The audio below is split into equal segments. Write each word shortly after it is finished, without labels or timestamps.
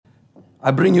I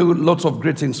bring you lots of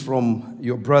greetings from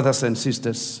your brothers and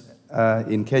sisters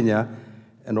in Kenya,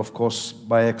 and of course,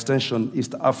 by extension,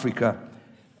 East Africa.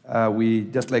 We,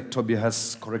 just like Toby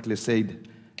has correctly said,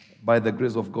 by the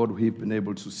grace of God, we've been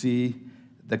able to see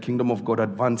the kingdom of God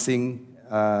advancing,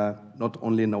 not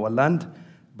only in our land,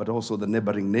 but also the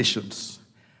neighboring nations.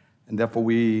 And therefore,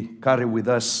 we carry with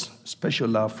us special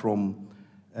love from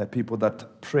people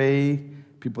that pray,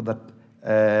 people that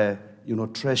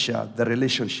treasure the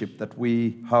relationship that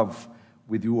we have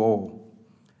with you all.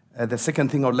 The second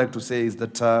thing I would like to say is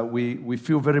that we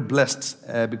feel very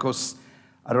blessed because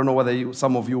I don't know whether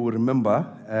some of you will remember,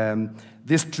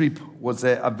 this trip was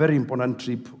a very important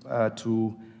trip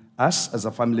to us as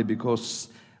a family because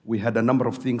we had a number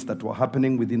of things that were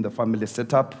happening within the family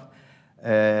setup.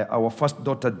 Our first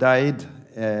daughter died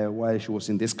while she was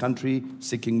in this country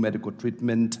seeking medical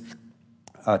treatment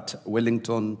at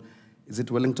Wellington. Is it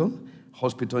Wellington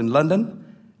Hospital in London?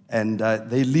 And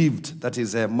they lived, that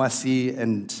is Mercy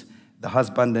and the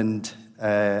husband and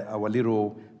our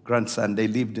little grandson, they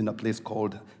lived in a place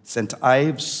called St.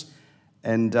 Ives.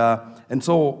 And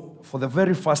so for the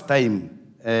very first time,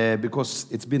 because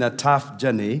it's been a tough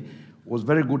journey, it was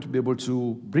very good to be able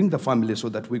to bring the family so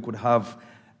that we could have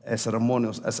a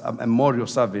memorial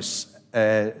service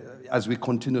as we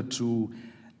continue to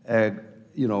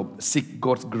seek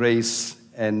God's grace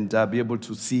and be able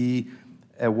to see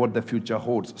what the future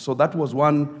holds. So that was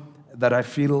one that I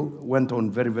feel went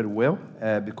on very, very well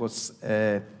because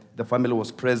the family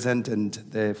was present and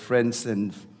the friends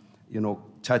and,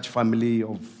 church family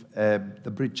of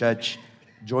the Bridge Church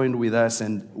joined with us,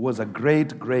 and it was a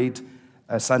great, great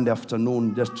Sunday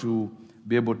afternoon just to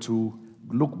be able to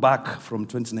look back from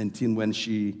 2019 when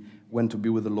she went to be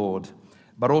with the Lord.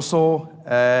 But also,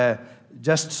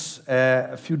 just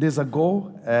a few days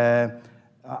ago,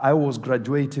 I was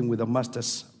graduating with a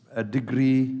master's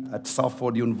degree at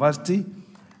Salford University,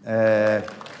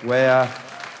 where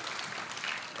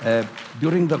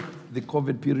during the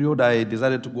COVID period, I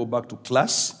decided to go back to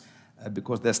class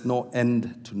because there's no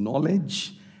end to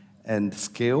knowledge and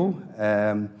skill.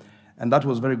 And that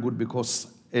was very good because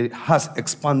it has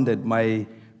expanded my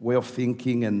way of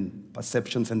thinking and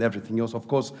perceptions and everything else. Of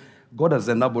course, God has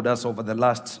enabled us over the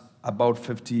last about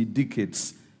 50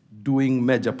 decades doing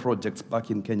major projects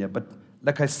back in Kenya. But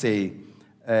like I say,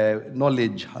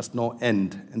 knowledge has no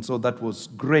end. And so that was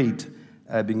great,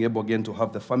 being able again to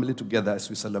have the family together as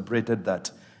we celebrated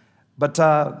that. But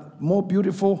more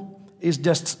beautiful is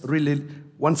just really,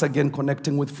 once again,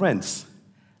 connecting with friends.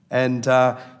 And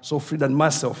so Frida and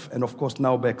myself, and of course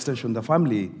now by extension the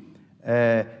family,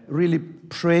 really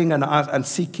praying and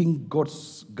seeking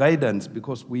God's guidance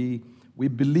because we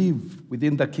believe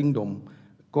within the kingdom,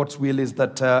 God's will is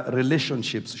that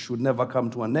relationships should never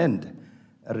come to an end.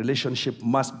 A relationship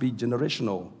must be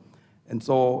generational. And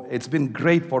so it's been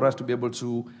great for us to be able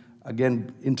to,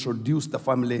 again, introduce the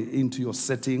family into your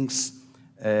settings.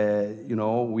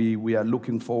 We are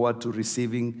looking forward to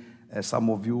receiving some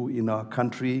of you in our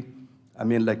country. I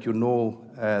mean,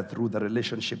 through the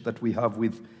relationship that we have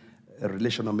with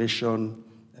Relational Mission,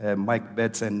 Mike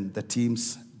Betts and the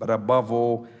teams. But above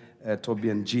all,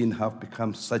 Toby and Jean have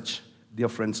become such dear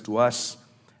friends to us.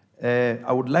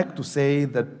 I would like to say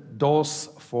that doors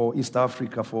for East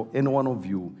Africa, for any one of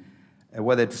you,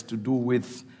 whether it's to do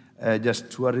with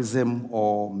just tourism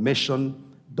or mission,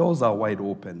 doors are wide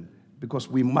open because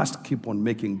we must keep on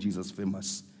making Jesus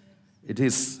famous. It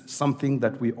is something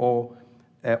that we all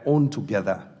own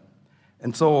together.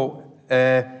 And so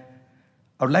I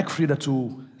would like Frida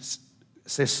to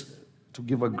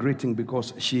give a greeting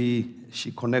because she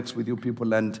connects with you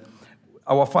people. And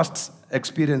our first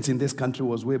experience in this country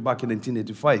was way back in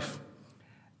 1985.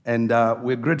 And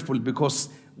we're grateful because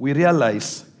we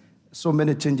realize so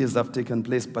many changes have taken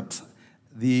place, but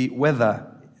the weather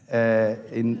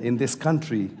in this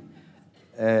country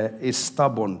is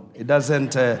stubborn. It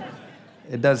doesn't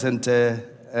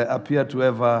appear to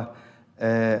ever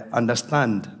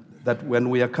understand that when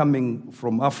we are coming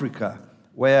from Africa,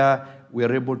 where we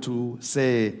are able to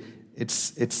say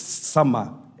it's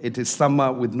summer, it is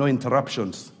summer with no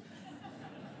interruptions.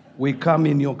 We come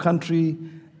in your country,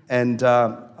 and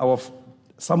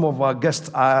some of our guests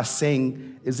are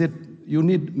saying, is it, you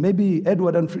need, maybe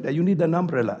Edward and Frida, you need an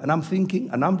umbrella. And I'm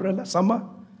thinking, an umbrella, summer?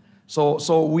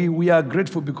 So we are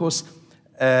grateful because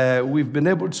we've been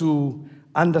able to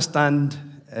understand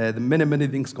the many, many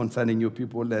things concerning you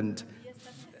people. And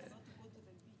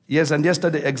yes, and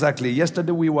yesterday, exactly.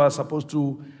 Yesterday we were supposed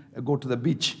to go to the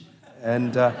beach,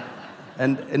 and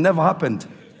it never happened.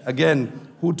 Again,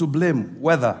 who to blame?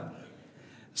 Weather.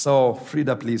 So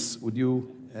Frida, please, would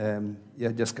you,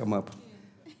 just come up.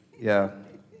 Yeah.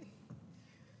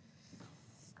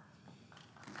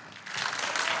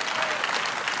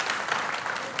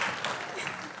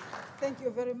 Thank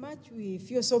you very much. We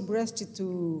feel so blessed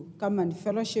to come and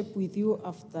fellowship with you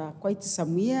after quite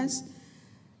some years.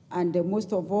 And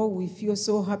most of all, we feel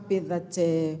so happy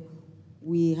that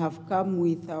we have come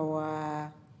with our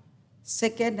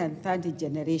second and third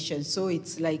generation. So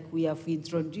it's like we have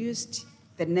introduced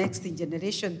the next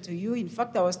generation to you. In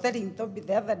fact, I was telling Toby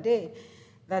the other day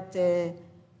that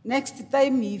next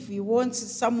time, if he wants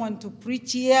someone to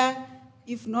preach here,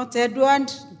 if not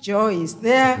Edward, Joy is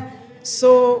there.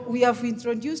 So we have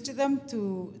introduced them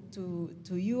to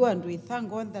you, and we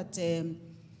thank God that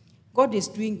God is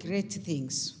doing great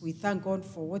things. We thank God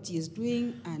for what he is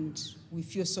doing, and we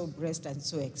feel so blessed and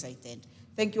so excited.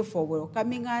 Thank you for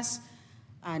welcoming us,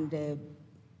 and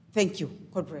thank you.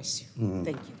 God bless you.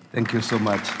 Thank you. Thank you so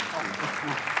much.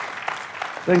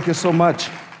 Thank you so much.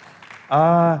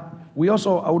 I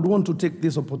would want to take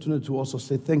this opportunity to also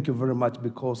say thank you very much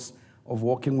because of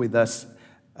working with us.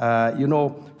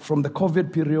 From the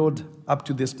COVID period up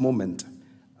to this moment,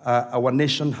 our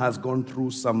nation has gone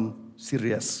through some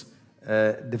serious,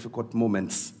 difficult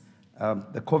moments.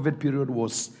 The COVID period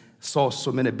saw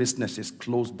so many businesses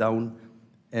closed down,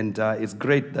 and it's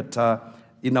great that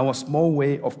in our small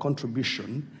way of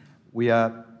contribution, we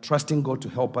are trusting God to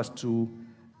help us to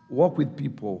work with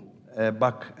people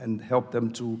back and help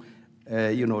them to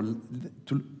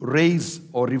raise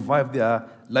or revive their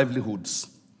livelihoods.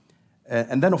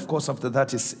 And then, of course, after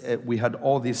that we had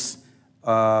all this,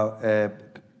 the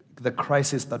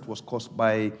crisis that was caused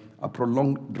by a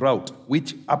prolonged drought,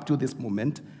 which up to this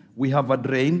moment, we have had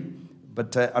rain,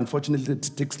 but unfortunately it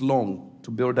takes long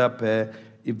to build up.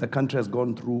 If the country has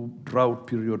gone through drought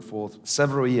period for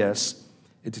several years,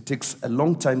 it takes a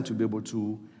long time to be able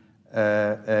to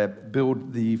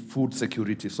build the food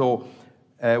security. So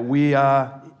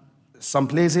some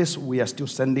places we are still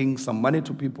sending some money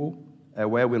to people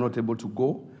where we're not able to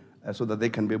go so that they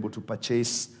can be able to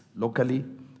purchase locally.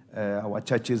 Our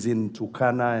churches in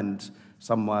Turkana and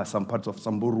some parts of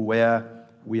Samburu where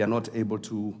we are not able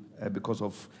to because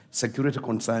of security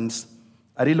concerns.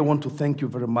 I really want to thank you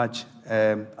very much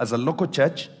as a local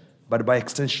church, but by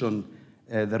extension,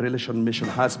 the Relation Mission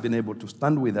has been able to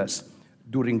stand with us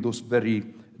during those very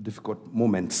difficult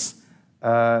moments.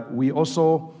 We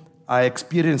also are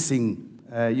experiencing,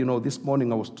 this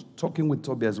morning I was talking with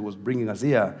Toby as he was bringing us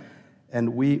here,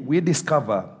 and we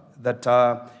discover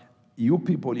that you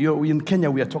people, in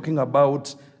Kenya, we are talking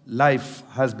about life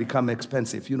has become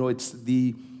expensive. It's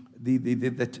the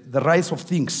rise of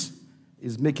things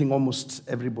is making almost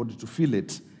everybody to feel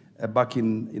it back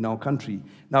in our country.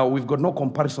 Now, we've got no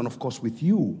comparison, of course, with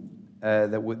you.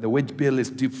 The wage bill is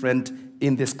different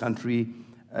in this country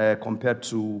compared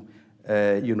to,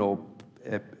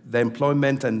 the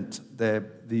employment and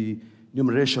the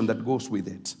numeration that goes with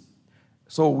it.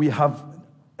 So we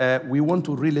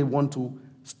really want to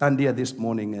stand here this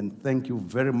morning and thank you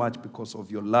very much because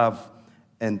of your love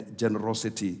and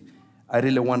generosity. I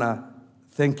really want to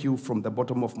thank you from the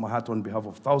bottom of my heart on behalf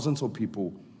of thousands of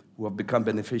people who have become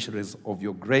beneficiaries of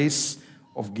your grace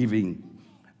of giving.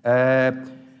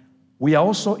 We are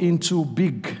also into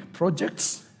big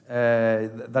projects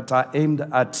that are aimed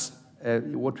at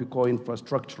what we call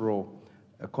infrastructural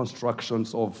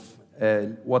constructions of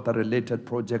water-related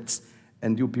projects.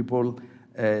 And you people,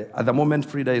 at the moment,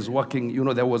 Frida is working.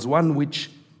 There was one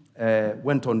which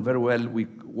went on very well with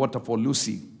Water for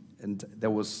Lucy. And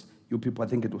there was, you people, I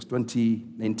think it was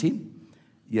 2019.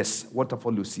 Yes, Water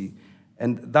for Lucy.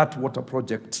 And that water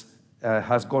project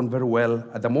has gone very well.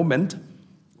 At the moment,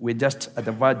 we're just at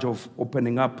the verge of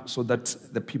opening up so that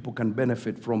the people can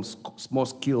benefit from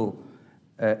small-scale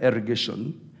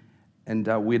irrigation. And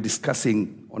we're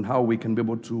discussing on how we can be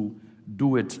able to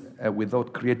do it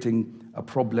without creating a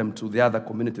problem to the other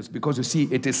communities. Because you see,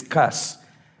 it is scarce.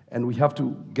 And we have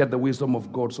to get the wisdom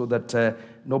of God so that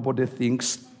nobody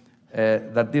thinks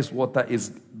that this water is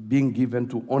being given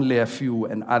to only a few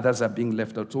and others are being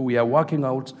left out. So we are working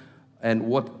out and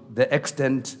what the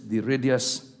extent, the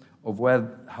radius of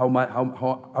how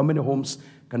many homes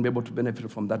can be able to benefit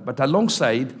from that. But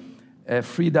alongside,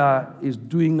 Frida is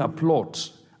doing a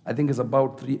plot. I think it's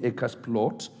about 3 acres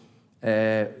plot,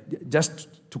 just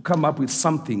to come up with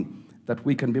something that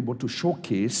we can be able to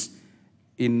showcase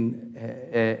in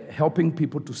helping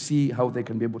people to see how they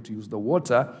can be able to use the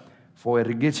water for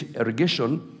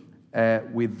irrigation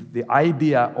with the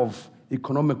idea of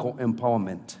economical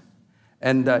empowerment.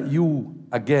 And you,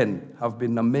 again, have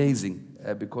been amazing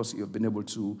because you've been able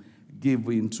to give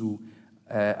into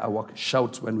our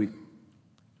shouts when we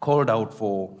called out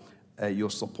for your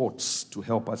supports to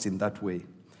help us in that way.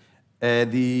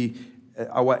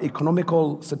 Our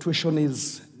economical situation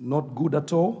is not good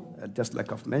at all, just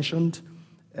like I've mentioned.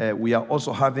 We are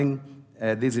also having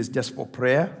This is just for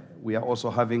prayer. We are also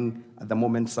having, at the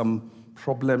moment, some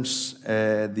problems.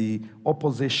 The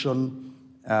opposition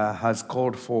has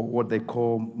called for what they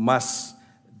call mass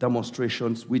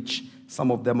demonstrations, which some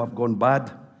of them have gone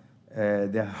bad.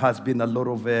 There has been a lot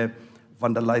of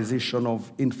vandalization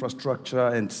of infrastructure,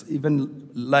 and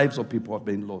even lives of people have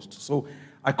been lost. So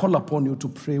I call upon you to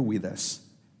pray with us,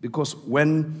 because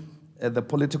when the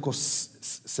political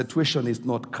situation is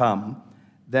not calm,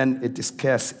 then it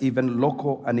scares even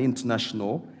local and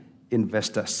international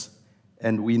investors.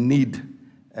 And we need,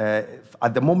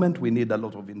 at the moment, we need a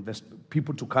lot of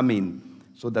people to come in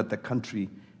so that the country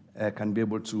can be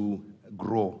able to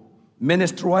grow.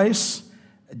 Ministry-wise,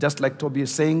 just like Toby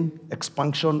is saying,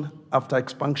 expansion after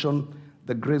expansion,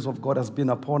 the grace of God has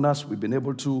been upon us. We've been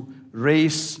able to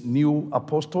raise new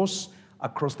apostles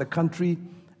across the country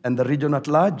and the region at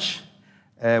large.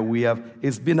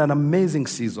 It's been an amazing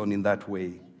season in that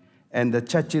way. And the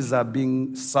churches are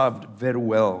being served very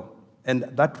well. And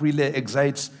that really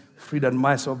excites Frida and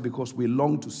myself, because we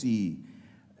long to see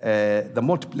the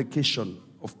multiplication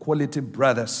of quality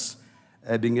brothers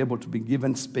being able to be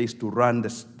given space to run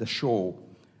the show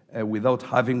without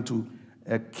having to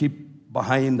keep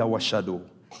behind our shadow.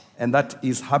 And that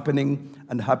is happening,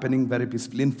 and happening very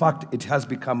peacefully. In fact, it has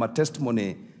become a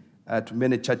testimony to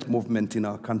many church movements in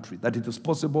our country, that it is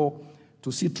possible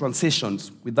to see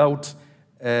transitions without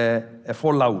a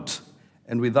fallout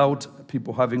and without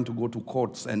people having to go to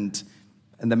courts and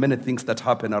the many things that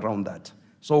happen around that.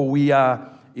 So we are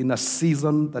in a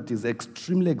season that is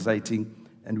extremely exciting,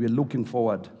 and we're looking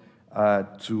forward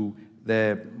to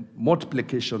the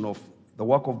multiplication of the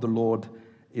work of the Lord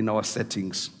in our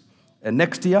settings. And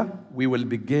next year, we will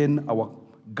begin our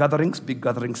gatherings, big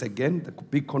gatherings again, the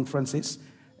big conferences,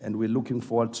 and we're looking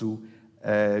forward to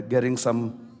getting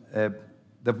some,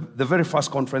 the very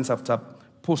first conference after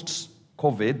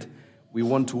post-COVID. We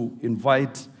want to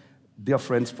invite dear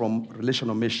friends from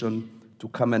Relational Mission to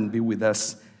come and be with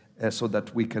us so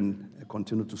that we can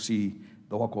continue to see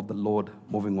the work of the Lord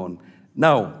moving on.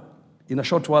 Now, in a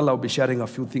short while, I'll be sharing a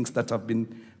few things that have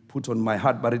been put on my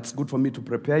heart, but it's good for me to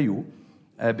prepare you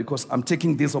because I'm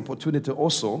taking this opportunity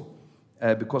also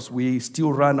because we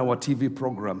still run our TV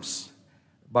programs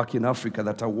back in Africa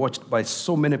that are watched by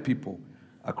so many people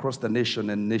across the nation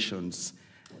and nations.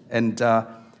 And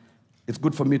it's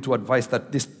good for me to advise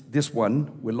that this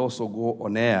one will also go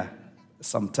on air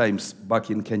sometimes back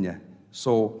in Kenya.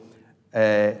 So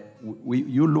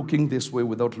you looking this way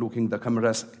without looking the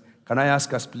cameras, can I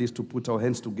ask us please to put our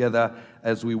hands together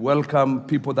as we welcome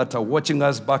people that are watching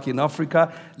us back in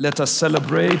Africa? Let us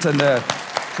celebrate and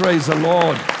praise the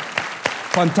Lord.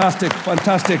 Fantastic,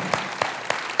 fantastic.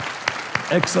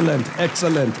 Excellent,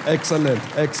 excellent,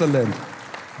 excellent, excellent.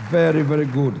 Very, very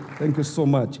good. Thank you so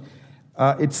much.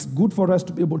 It's good for us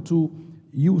to be able to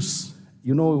use,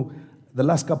 the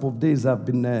last couple of days I've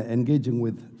been engaging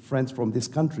with friends from this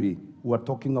country who are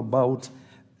talking about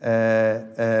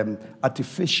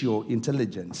artificial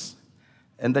intelligence.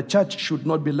 And the church should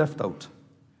not be left out.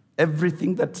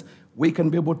 Everything that we can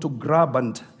be able to grab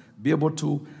and be able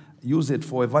to use it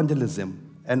for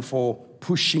evangelism and for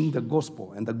pushing the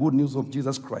gospel and the good news of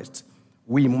Jesus Christ,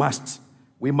 we must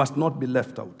not be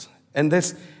left out. And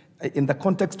this, in the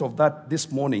context of that,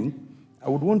 this morning, I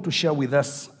would want to share with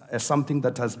us something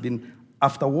that has been,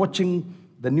 after watching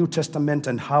the New Testament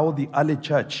and how the early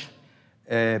church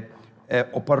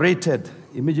operated.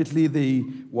 Immediately they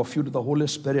were filled with the Holy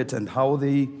Spirit, and how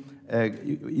they,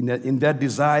 in their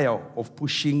desire of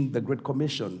pushing the Great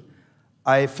Commission,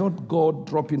 I felt God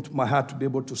drop into my heart to be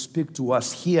able to speak to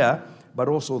us here, but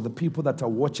also the people that are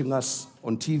watching us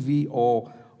on TV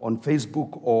or on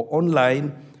Facebook or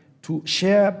online, to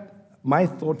share my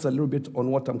thoughts a little bit on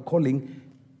what I'm calling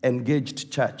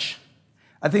engaged church.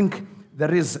 I think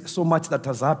there is so much that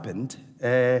has happened.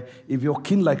 If you're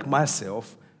keen like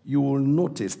myself, you will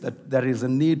notice that there is a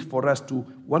need for us to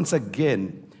once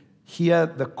again hear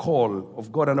the call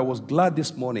of God. And I was glad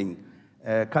this morning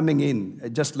coming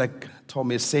in, just like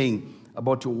Tom is saying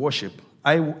about your worship.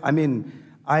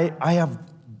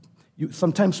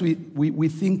 Sometimes we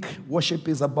think worship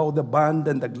is about the band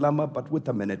and the glamour, but wait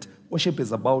a minute. Worship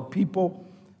is about people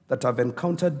that have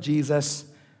encountered Jesus,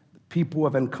 people who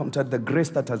have encountered the grace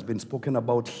that has been spoken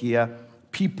about here,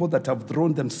 people that have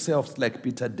thrown themselves like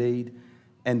Peter did,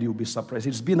 and you'll be surprised.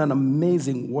 It's been an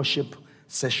amazing worship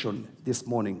session this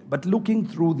morning. But looking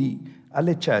through the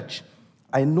early church,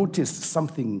 I noticed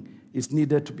something is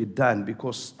needed to be done,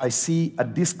 because I see a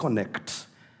disconnect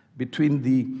between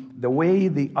the way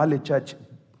the early church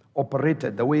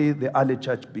operated, the way the early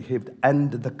church behaved,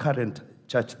 and the current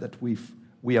church that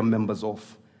we are members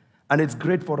of. And it's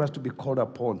great for us to be called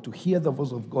upon, to hear the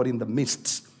voice of God in the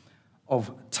midst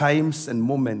of times and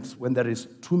moments when there is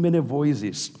too many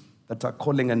voices that are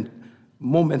calling, and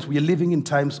moments we are living in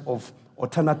times of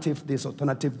alternative this,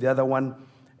 alternative the other one,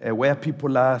 where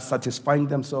people are satisfying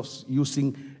themselves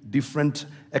using different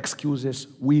excuses.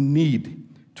 We need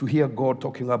to hear God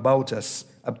talking about us,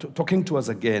 talking to us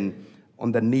again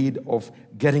on the need of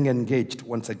getting engaged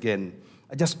once again.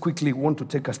 I just quickly want to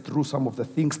take us through some of the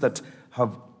things that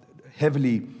have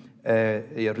heavily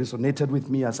resonated with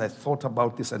me as I thought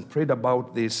about this and prayed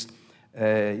about this.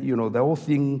 The whole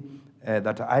thing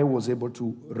that I was able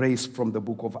to raise from the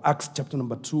book of Acts, chapter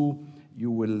number 2, you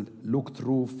will look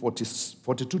through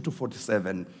 42 to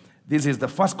 47. This is the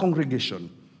first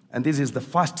congregation, and this is the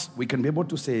first, we can be able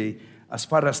to say, as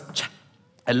far as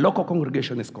a local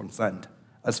congregation is concerned,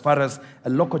 as far as a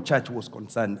local church was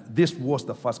concerned, this was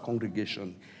the first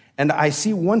congregation. And I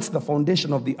see once the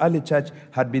foundation of the early church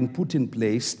had been put in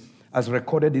place, as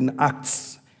recorded in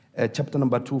Acts, chapter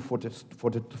number 2,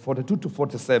 42 to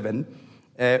 47,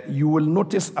 you will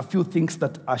notice a few things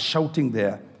that are shouting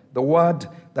there. The word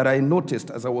that I noticed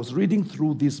as I was reading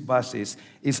through these verses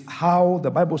is how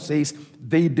the Bible says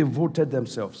they devoted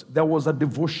themselves. There was a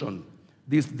devotion,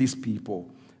 these people,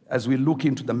 as we look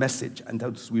into the message and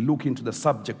as we look into the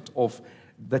subject of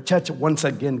the church once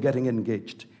again getting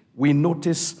engaged. We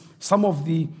notice some of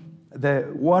the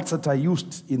words that are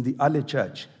used in the early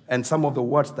church and some of the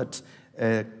words that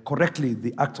correctly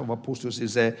the Acts of Apostles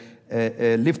is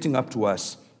lifting up to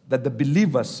us, that the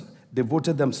believers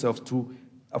devoted themselves to,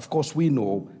 of course we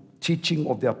know, teaching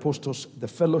of the apostles, the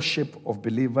fellowship of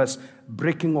believers,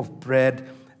 breaking of bread,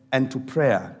 and to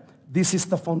prayer. This is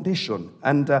the foundation.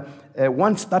 And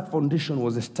once that foundation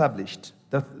was established,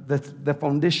 the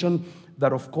foundation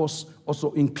that, of course,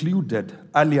 also included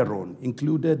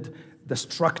the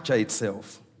structure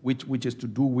itself, which is to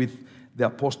do with the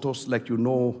apostles, like you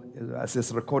know, as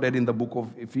is recorded in the book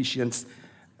of Ephesians,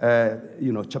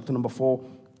 chapter number 4,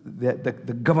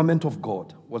 the government of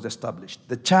God was established.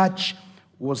 The church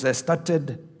was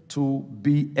started to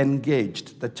be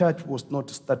engaged. The church was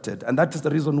not started. And that is the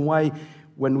reason why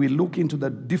when we look into the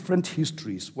different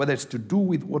histories, whether it's to do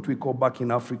with what we call back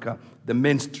in Africa, the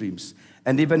mainstreams,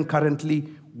 and even currently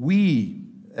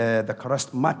the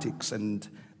charismatics and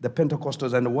the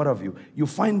Pentecostals and what have you, you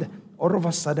find all of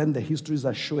a sudden the histories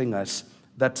are showing us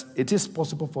that it is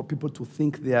possible for people to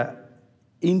think they are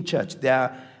in church, they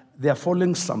are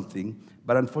following something,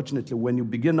 but unfortunately when you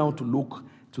begin now to look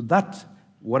to that,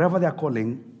 whatever they are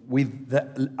calling, with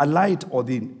a light or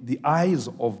the eyes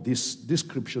of this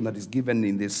description that is given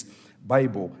in this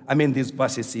Bible, these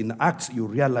verses in Acts, you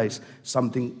realize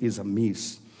something is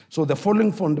amiss. So the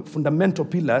following fundamental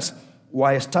pillars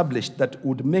were established that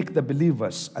would make the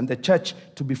believers and the church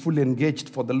to be fully engaged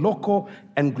for the local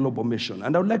and global mission.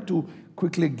 And I would like to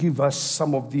quickly give us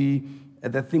some of the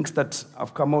things that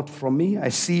have come out from me. I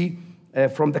see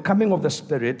from the coming of the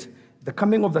Spirit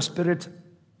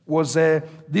was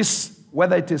this,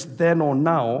 whether it is then or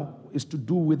now, is to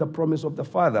do with the promise of the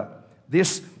Father.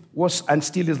 This was and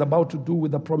still is about to do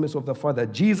with the promise of the Father.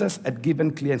 Jesus had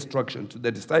given clear instruction to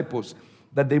the disciples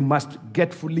that they must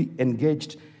get fully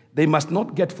engaged. They must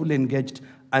not get fully engaged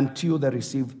until they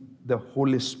receive the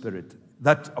Holy Spirit.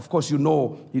 That, of course,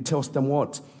 he tells them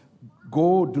what?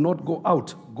 Go, do not go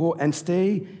out. Go and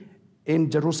stay in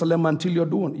Jerusalem until you're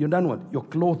done what? You're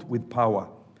clothed with power.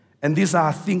 And these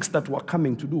are things that were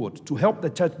coming to do what? To help the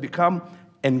church become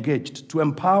engaged, to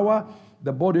empower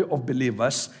the body of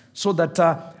believers so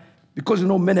that, because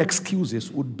many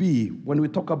excuses would be when we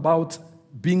talk about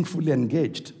being fully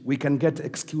engaged, we can get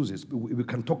excuses. We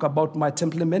can talk about my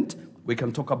temperament, we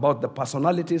can talk about the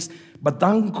personalities, but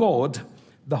thank God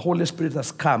the Holy Spirit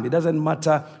has come. It doesn't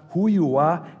matter who you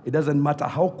are, it doesn't matter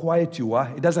how quiet you are,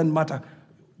 it doesn't matter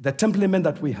the temperament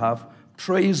that we have.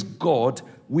 Praise God,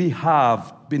 we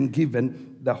have been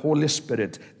given the Holy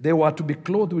Spirit. They were to be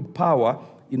clothed with power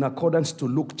in accordance to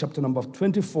Luke chapter number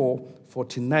 24,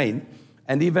 49.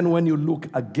 And even when you look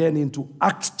again into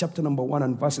Acts chapter number 1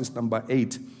 and verses number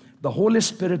 8, the Holy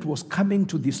Spirit was coming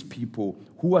to these people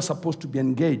who are supposed to be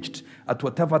engaged at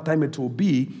whatever time it will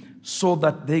be, so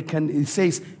that they can, it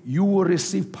says, you will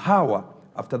receive power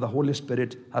after the Holy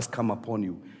Spirit has come upon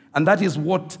you. And that is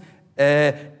what,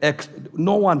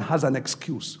 no one has an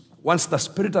excuse. Once the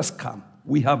Spirit has come,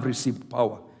 we have received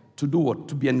power to do what?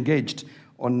 To be engaged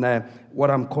on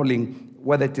what I'm calling,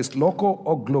 whether it is local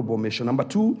or global mission. Number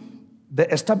 2, the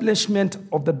establishment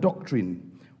of the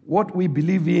doctrine, what we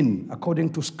believe in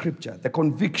according to Scripture, the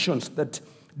convictions that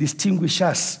distinguish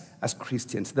us as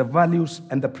Christians, the values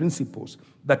and the principles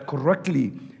that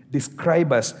correctly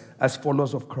describe us as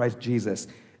followers of Christ Jesus.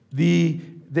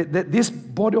 this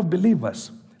body of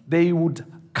believers, they would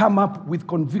come up with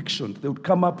convictions. They would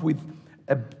come up with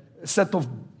a set of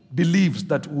beliefs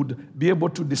that would be able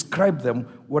to describe them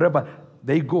wherever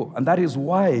they go. And that is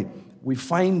why we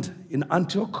find in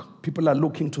Antioch, people are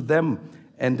looking to them,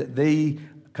 and they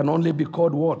can only be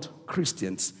called what?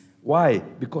 Christians. Why?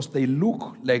 Because they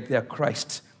look like they are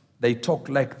Christ. They talk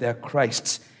like they are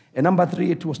Christ. And number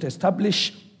 3, it was to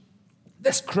establish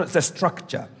the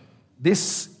structure.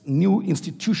 This new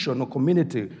institution or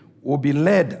community will be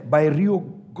led by real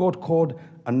God-called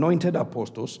anointed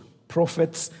apostles,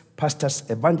 prophets, pastors,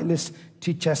 evangelists,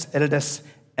 teachers, elders,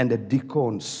 and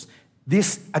deacons.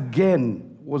 This,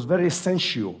 again, was very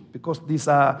essential because these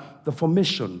are the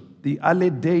formation, the early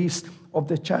days of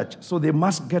the church. So they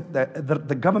must get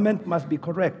the government must be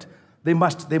correct. They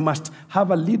must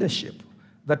have a leadership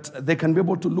that they can be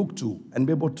able to look to and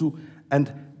be able to.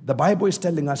 And the Bible is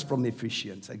telling us from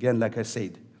Ephesians, again, like I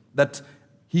said, that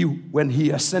when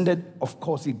he ascended, of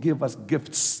course, he gave us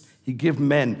gifts. He gave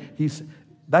men.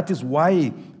 That is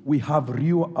why we have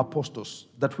real apostles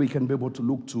that we can be able to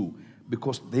look to,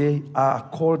 because they are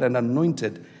called and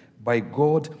anointed by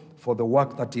God for the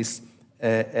work that is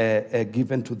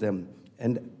given to them.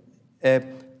 And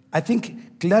I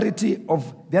think clarity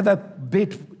of the other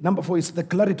bit, number 4, is the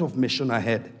clarity of mission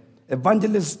ahead.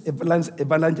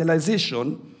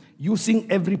 Evangelization,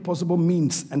 using every possible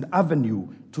means and avenue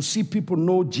to see people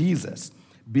know Jesus,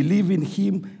 believe in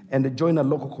him, and join a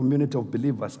local community of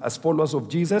believers as followers of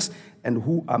Jesus and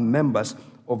who are members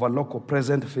of a local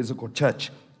present physical church.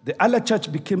 The early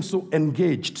church became so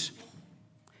engaged.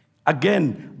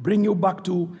 Again, bring you back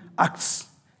to Acts.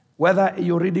 Whether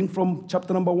you're reading from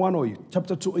chapter number 1 or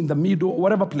chapter 2, in the middle, or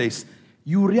whatever place,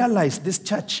 you realize this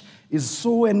church is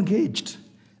so engaged.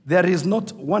 There is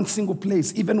not one single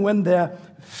place, even when they're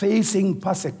facing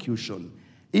persecution,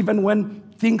 even when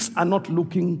things are not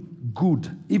looking good,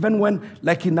 even when,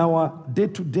 like in our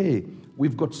day-to-day,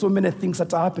 we've got so many things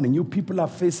that are happening. You people are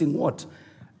facing what?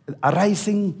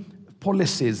 Arising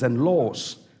policies and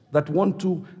laws that want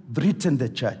to threaten the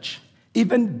church.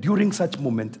 Even during such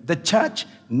moment, the church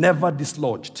never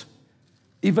dislodged.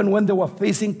 Even when they were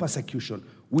facing persecution,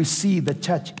 we see the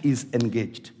church is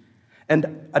engaged.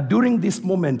 And during these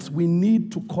moments, we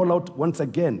need to call out once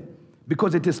again,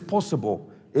 because it is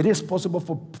possible. It is possible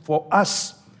for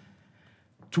us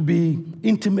to be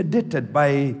intimidated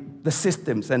by the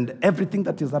systems and everything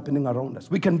that is happening around us.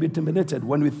 We can be intimidated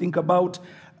when we think about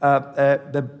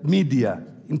the media,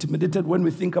 intimidated when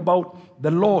we think about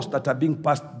the laws that are being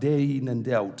passed day in and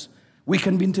day out. We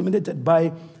can be intimidated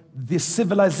by the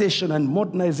civilization and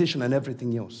modernization and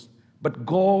everything else. But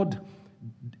God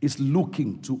is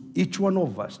looking to each one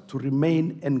of us to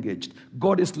remain engaged.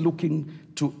 God is looking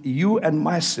to you and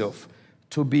myself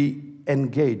to be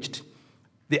engaged.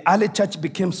 The early church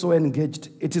became so engaged.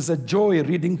 It is a joy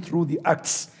reading through the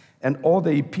Acts and all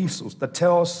the epistles that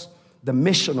tells the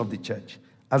mission of the church.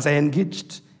 As I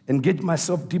engaged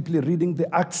myself deeply reading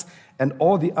the Acts and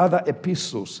all the other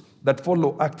epistles that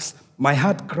follow Acts, my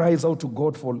heart cries out to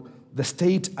God for the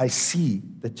state I see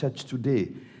the church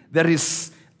today. There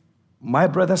is, my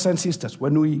brothers and sisters,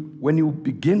 when you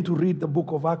begin to read the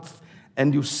book of Acts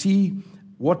and you see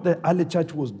what the early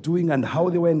church was doing and how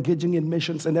they were engaging in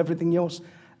missions and everything else,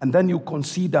 and then you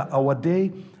consider our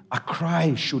day, a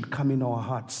cry should come in our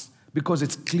hearts, because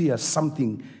it's clear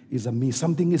something is amiss.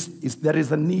 There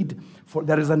is a need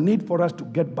for us to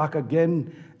get back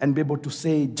again and be able to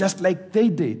say, just like they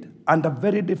did, under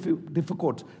very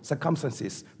difficult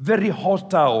circumstances, very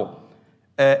hostile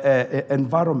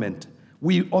environment,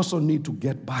 we also need to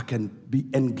get back and be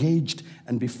engaged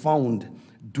and be found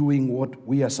doing what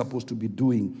we are supposed to be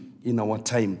doing in our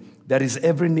time. There is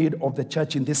every need of the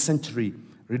church in this century,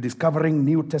 rediscovering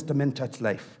New Testament church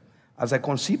life. As I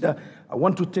consider, I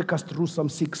want to take us through some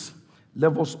 6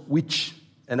 levels,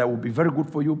 and it will be very good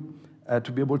for you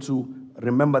to be able to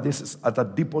remember this as a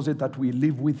deposit that we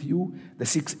leave with you, the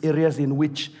 6 areas in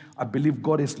which I believe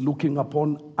God is looking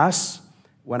upon us.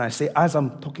 When I say us,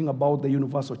 I'm talking about the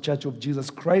Universal Church of Jesus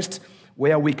Christ,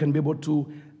 where we can be able to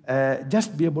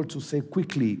just be able to say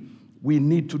quickly, we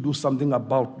need to do something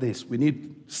about this. We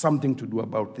need something to do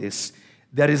about this.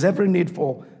 There is every need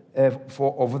of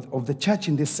the church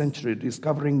in this century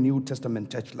discovering New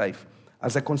Testament church life.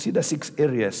 As I consider 6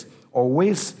 areas or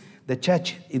ways the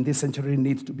church in this century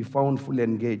needs to be found fully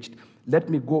engaged, let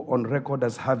me go on record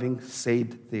as having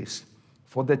said this.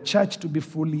 For the church to be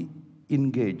fully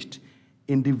engaged,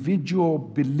 individual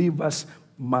believers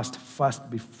must first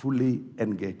be fully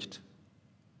engaged.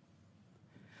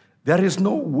 There is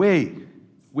no way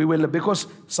we will, because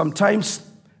sometimes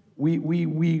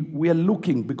we are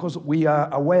looking because we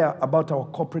are aware about our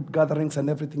corporate gatherings and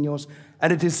everything else.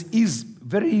 And it is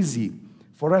very easy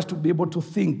for us to be able to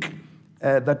think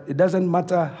that it doesn't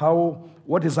matter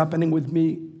what is happening with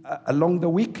me along the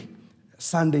week.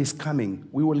 Sunday is coming.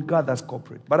 We will gather as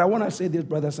corporate. But I want to say this,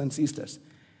 brothers and sisters.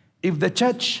 If the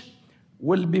church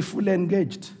will be fully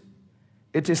engaged,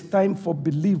 it is time for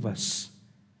believers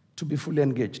to be fully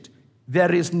engaged.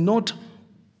 There is not,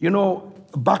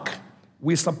 back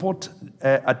we support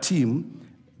a team.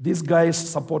 These guys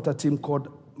support a team called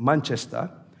Manchester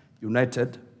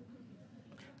United.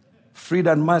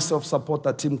 Frida and myself support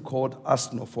a team called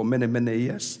Arsenal for many, many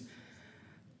years.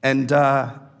 And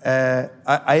I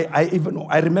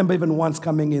remember even once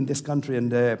coming in this country,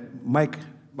 and Mike,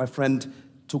 my friend,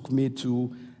 took me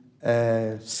to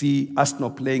see Arsenal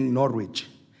playing Norwich.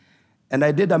 And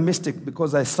I did a mistake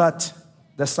because I sat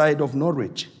the side of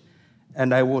Norwich,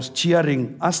 and I was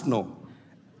cheering Arsenal.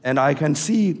 And I can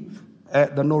see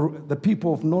the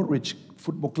people of Norwich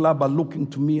Football Club are looking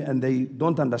to me, and they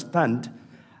don't understand.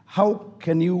 How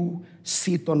can you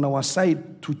sit on our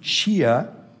side to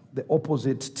cheer the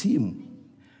opposite team?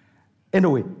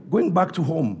 Anyway, going back to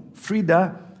home,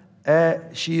 Frida,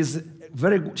 she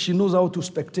knows how to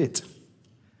spectate.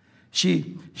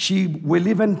 She will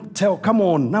even tell, come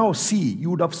on, now see,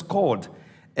 you would have scored.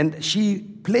 And she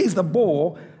plays the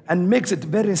ball and makes it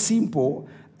very simple.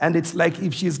 And it's like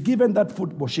if she's given that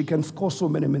football, she can score so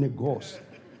many, many goals.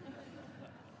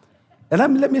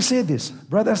 And let me say this,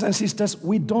 brothers and sisters,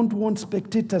 we don't want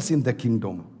spectators in the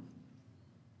kingdom.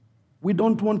 We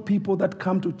don't want people that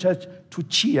come to church to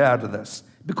cheer others,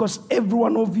 because every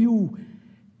one of you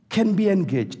can be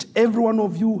engaged. Every one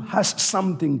of you has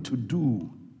something to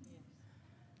do.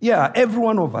 Yeah, every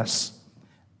one of us.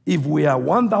 If we are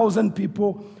 1,000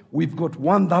 people, we've got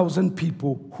 1,000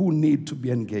 people who need to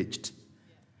be engaged.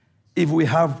 If we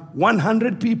have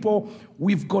 100 people,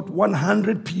 we've got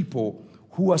 100 people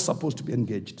who are supposed to be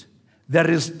engaged. There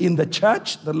is in the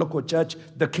church, the local church,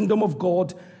 the kingdom of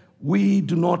God, we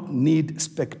do not need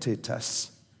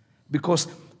spectators, because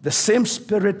the same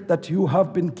spirit that you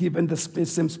have been given, the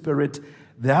same spirit,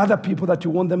 the other people that you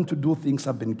want them to do things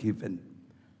have been given.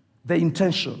 The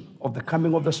intention of the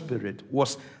coming of the Spirit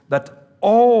was that,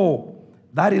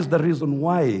 that is the reason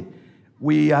why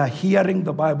we are hearing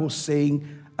the Bible saying,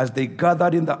 as they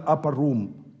gathered in the upper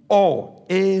room,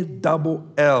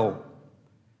 A-double-L.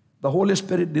 The Holy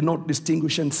Spirit did not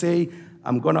distinguish and say,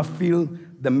 I'm going to fill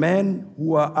the men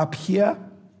who are up here,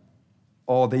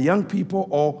 or the young people,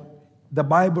 or the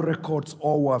Bible records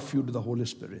all were filled with the Holy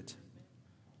Spirit.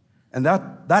 And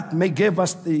that may give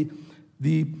us the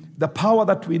power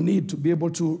that we need to be able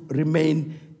to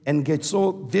remain engaged.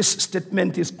 So this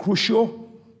statement is crucial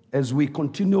as we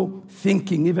continue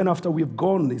thinking, even after we've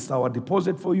gone. It's our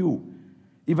deposit for you.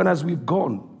 Even as we've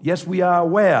gone, yes, we are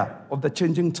aware of the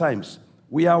changing times.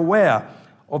 We are aware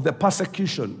of the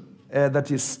persecution that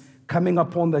is coming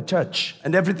upon the church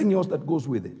and everything else that goes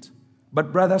with it.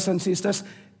 But brothers and sisters,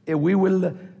 we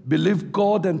will believe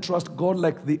God and trust God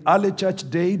like the early church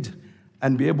did,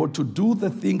 and be able to do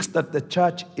the things that the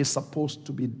church is supposed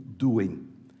to be doing.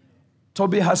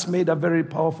 Toby has made a very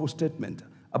powerful statement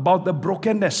about the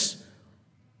brokenness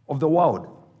of the world.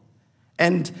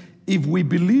 And if we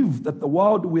believe that the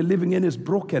world we're living in is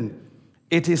broken,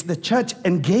 it is the church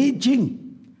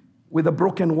engaging with a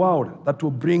broken world that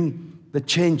will bring the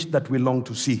change that we long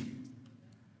to see.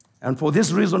 And for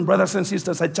this reason, brothers and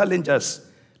sisters, I challenge us,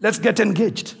 let's get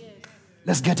engaged.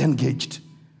 Let's get engaged.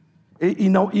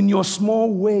 In your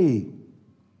small way,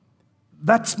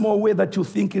 that small way that you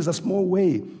think is a small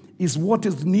way is what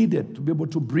is needed to be able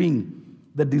to bring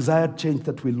the desired change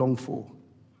that we long for.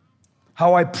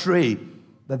 How I pray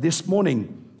that this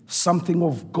morning, something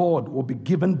of God will be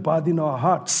given birth in our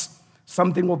hearts.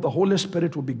 Something of the Holy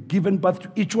Spirit will be given birth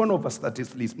to each one of us that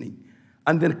is listening.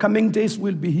 And the coming days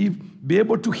we'll be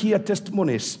able to hear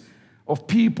testimonies of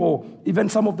people, even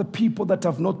some of the people that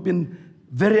have not been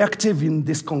very active in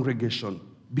this congregation,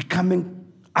 becoming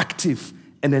active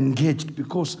and engaged,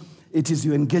 because it is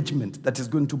your engagement that is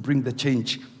going to bring the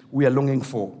change we are longing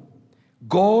for.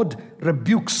 God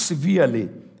rebukes severely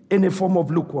any form of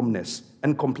lukewarmness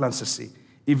and complacency.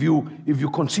 If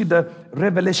you consider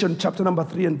Revelation chapter number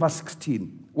 3 and verse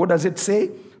 16, what does it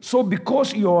say? So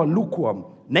because you are lukewarm,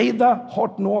 neither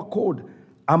hot nor cold,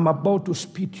 I'm about to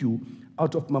spit you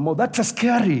out of my mouth. That's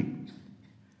scary.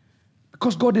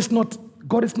 Because God is not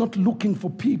looking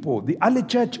for people. The early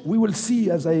church, we will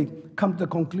see as I come to the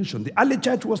conclusion, the early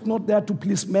church was not there to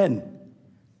please men.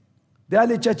 The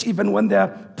early church, even when they are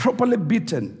properly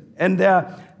beaten and they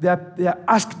are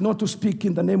asked not to speak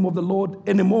in the name of the Lord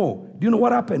anymore, do you know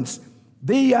what happens?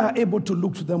 they are able to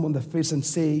look to them on the face and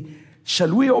say,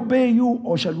 shall we obey you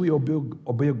or shall we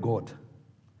obey God?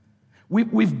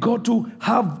 We've got to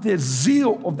have the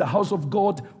zeal of the house of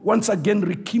God once again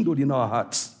rekindled in our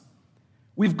hearts.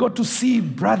 We've got to see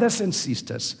brothers and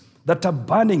sisters that are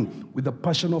burning with the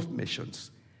passion of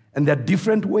missions. And there are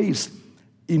different ways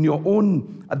in your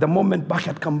own, at the moment back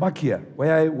at Kambakia,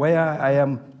 where I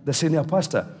am the senior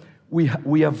pastor, we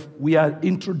are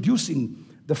introducing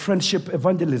the friendship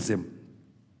evangelism.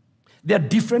 There are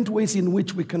different ways in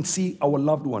which we can see our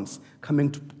loved ones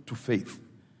coming to faith.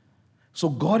 So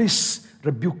God is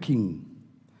rebuking.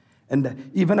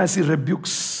 And even as he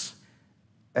rebukes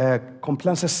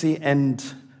complacency and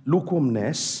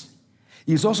lukewarmness,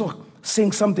 he's also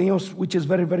saying something else which is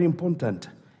very, very important.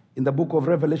 In the book of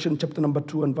Revelation, chapter number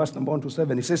 2 and verse number 1 to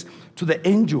 7, he says, to the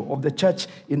angel of the church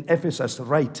in Ephesus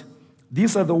write,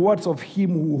 these are the words of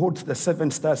him who holds the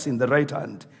 7 stars in the right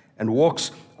hand and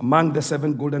walks among the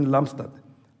 7 golden lampstands.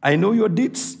 I know your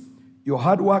deeds, your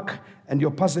hard work, and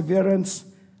your perseverance.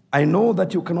 I know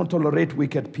that you cannot tolerate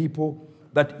wicked people,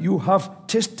 that you have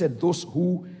tested those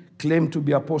who claim to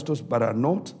be apostles but are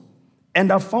not,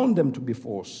 and have found them to be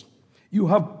false. You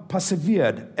have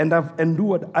persevered and have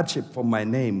endured hardship for my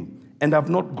name, and have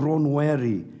not grown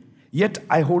weary. Yet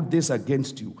I hold this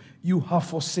against you. You have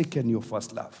forsaken your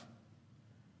first love.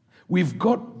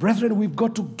 Brethren, we've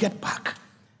got to get back.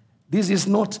 This is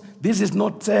not,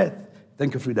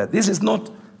 thank you, Frida. This is not,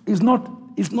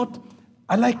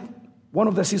 I like one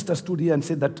of the sisters stood here and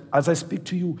said that as I speak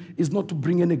to you, is not to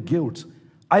bring any guilt.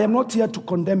 I am not here to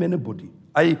condemn anybody.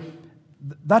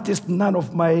 That is none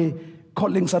of my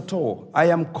callings at all. I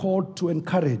am called to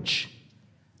encourage.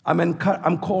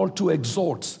 I'm called to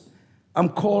exhort. I'm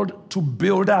called to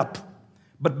build up.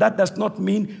 But that does not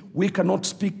mean we cannot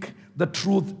speak the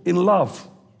truth in love.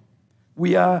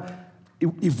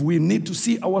 If we need to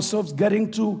see ourselves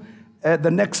getting to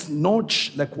the next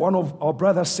notch, like one of our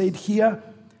brothers said here,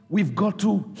 we've got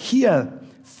to hear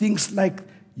things like,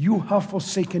 you have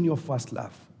forsaken your first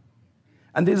love.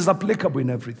 And this is applicable in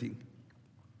everything.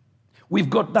 We've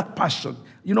got that passion.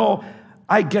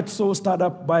 I get so stirred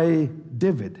up by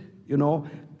David.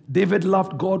 David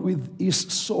loved God with his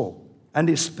soul and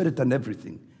his spirit and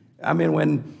everything. I mean,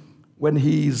 when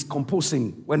he's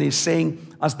composing, when he's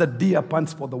saying, as the deer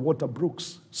pants for the water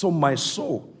brooks, so my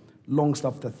soul longs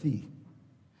after thee.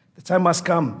 The time has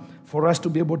come for us to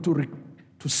be able to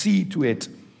see to it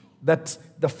that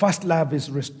the first love is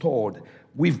restored.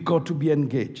 We've got to be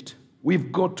engaged.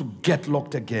 We've got to get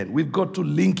locked again. We've got to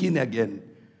link in again.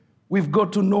 We've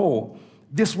got to know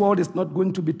this world is not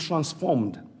going to be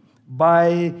transformed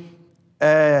by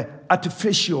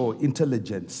artificial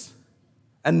intelligence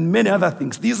and many other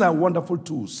things. These are wonderful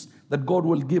tools that God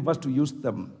will give us to use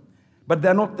them. But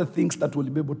they're not the things that will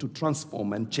be able to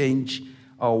transform and change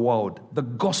our world. The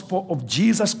gospel of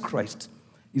Jesus Christ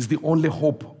is the only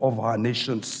hope of our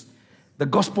nations. The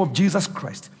gospel of Jesus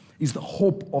Christ is the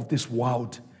hope of this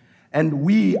world. And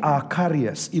we are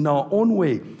carriers in our own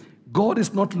way. God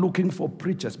is not looking for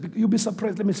preachers. You'll be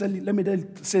surprised. Let me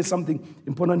say something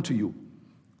important to you.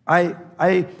 I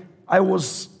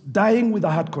was dying with a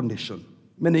heart condition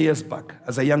many years back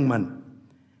as a young man.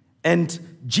 And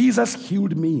Jesus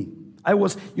healed me.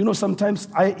 Sometimes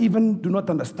I even do not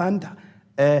understand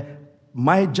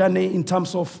my journey in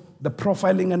terms of the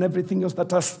profiling and everything else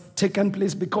that has taken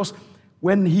place, because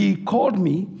when he called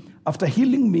me, after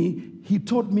healing me, he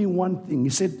told me one thing. He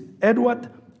said, Edward,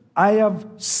 I have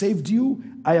saved you.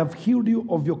 I have healed you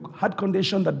of your heart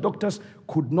condition that doctors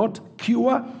could not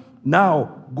cure.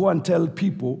 Now, go and tell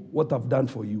people what I've done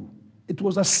for you. It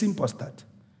was as simple as that.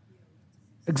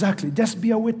 Exactly. Just be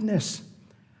a witness.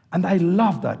 And I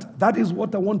love that. That is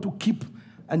what I want to keep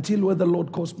until where the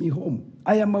Lord calls me home.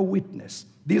 I am a witness.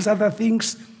 These other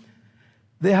things,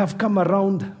 they have come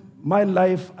around my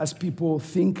life as people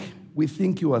think. We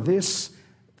think you are this.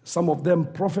 Some of them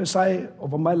prophesy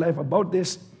over my life about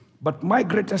this. But my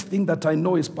greatest thing that I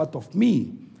know is part of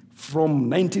me from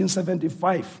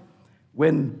 1975.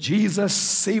 When Jesus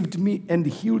saved me and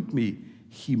healed me,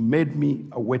 he made me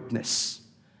a witness.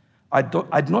 I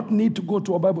did not need to go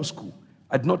to a Bible school.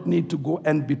 I did not need to go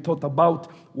and be taught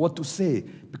about what to say,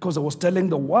 because I was telling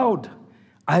the world.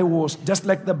 I was just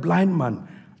like the blind man.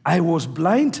 I was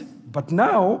blind, but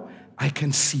now I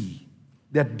can see.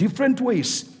 There are different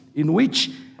ways in which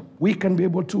we can be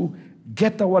able to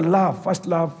get our love, first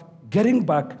love, getting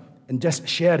back and just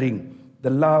sharing the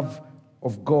love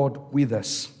of God with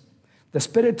us. The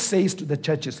Spirit says to the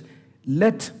churches,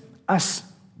 let us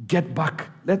get back.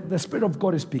 The Spirit of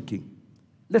God is speaking.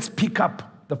 Let's pick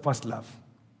up the first love.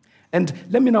 And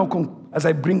let me now, as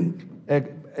I bring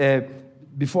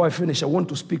before I finish, I want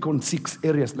to speak on 6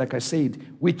 areas, like I said,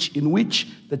 in which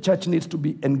the church needs to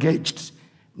be engaged.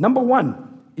 Number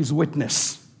 1 is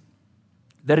witness.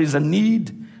 There is a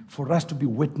need for us to be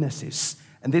witnesses.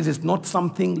 And this is not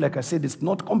something, like I said, it's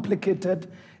not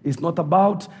complicated. It's not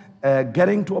about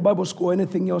getting to a Bible school or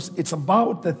anything else. It's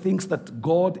about the things that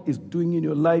God is doing in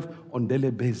your life on a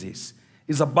daily basis.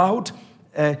 It's about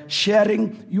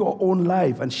sharing your own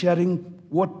life and sharing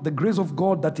what the grace of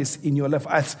God that is in your life.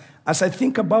 As I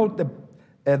think about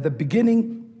the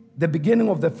beginning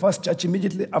of the first church,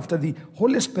 immediately after the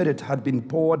Holy Spirit had been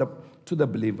poured up to the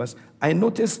believers, I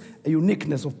noticed a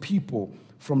uniqueness of people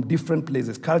from different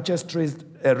places. Cultures,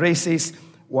 races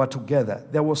were together.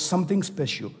 There was something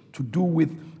special to do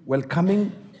with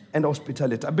welcoming and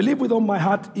hospitality. I believe with all my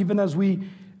heart, even as we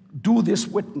do this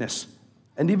witness,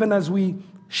 and even as we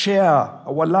share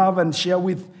our love and share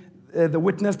with the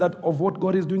witness of what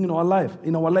God is doing in our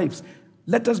lives,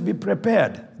 let us be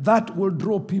prepared. That will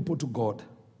draw people to God.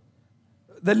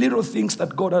 The little things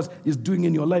that God is doing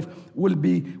in your life will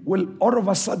all of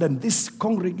a sudden, this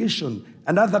congregation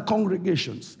and other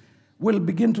congregations will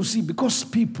begin to see, because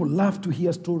people love to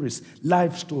hear stories,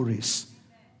 life stories.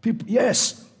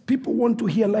 People want to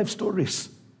hear life stories.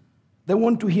 They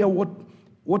want to hear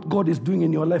what God is doing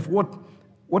in your life.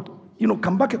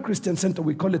 Kambake Christian Center,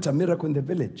 we call it a miracle in the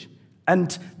village.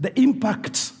 And the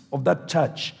impact of that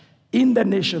church in the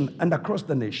nation and across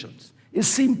the nations is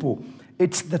simple.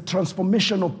 It's the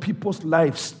transformation of people's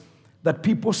lives that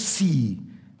people see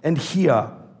and hear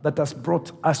that has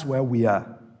brought us where we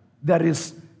are. There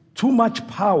is too much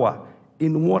power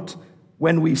in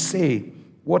when we say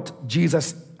what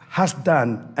Jesus has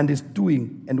done and is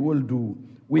doing and will do.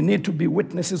 We need to be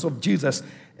witnesses of Jesus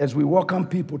as we welcome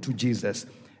people to Jesus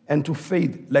and to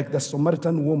faith, like the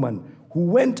Samaritan woman who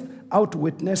went out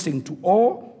witnessing to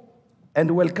all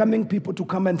and welcoming people to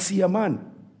come and see a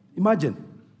man. Imagine.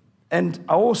 And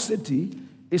our city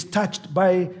is touched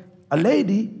by a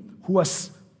lady who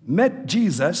has met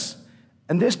Jesus,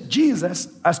 and this Jesus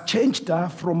has changed her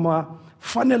from a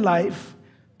funny life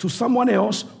to someone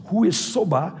else who is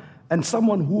sober and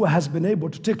someone who has been able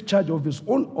to take charge of his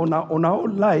own on her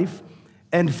own life.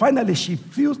 And finally, she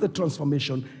feels the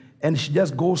transformation, and she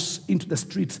just goes into the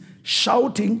streets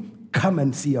shouting, "Come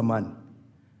and see a man."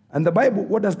 And the Bible,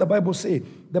 what does the Bible say?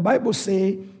 The Bible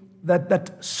says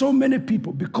that so many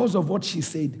people, because of what she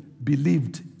said,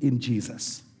 believed in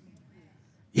Jesus.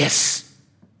 Yes,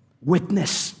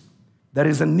 witness. There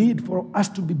is a need for us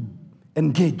to be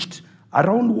engaged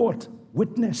around what?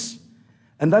 Witness.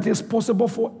 And that is possible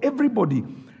for everybody.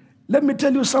 Let me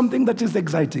tell you something that is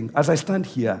exciting as I stand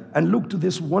here and look to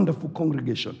this wonderful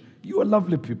congregation. You are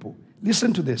lovely people.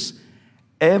 Listen to this.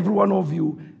 Every one of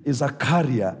you is a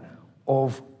carrier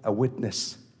of a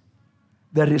witness.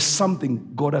 There is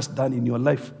something God has done in your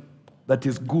life that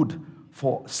is good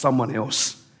for someone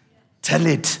else. Tell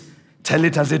it. Tell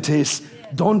it as it is.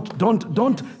 Don't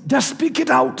just speak it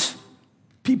out.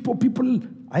 People,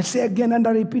 I say again and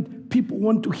I repeat, people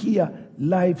want to hear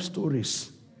life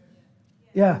stories.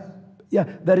 Yeah.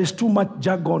 There is too much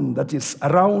jargon that is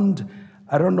around,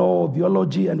 I don't know,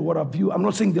 theology and what have you. I'm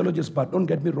not saying theology is bad, don't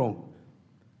get me wrong.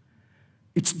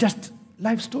 It's just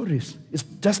life stories. It's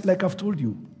just like I've told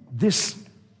you. This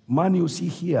man you see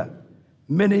here,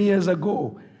 many years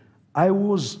ago, I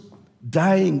was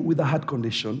dying with a heart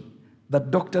condition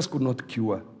that doctors could not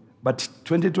cure. But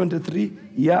 2023,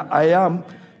 yeah, I am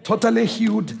totally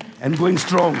healed and going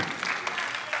strong.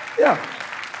 Yeah,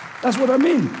 that's what I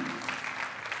mean.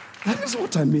 That is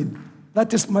what I mean.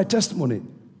 That is my testimony.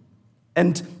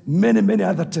 And many, many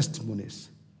other testimonies.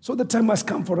 So the time has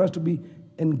come for us to be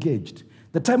engaged.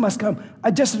 The time has come.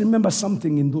 I just remember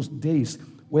something in those days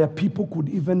where people could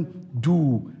even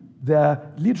do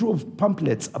their literal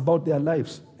pamphlets about their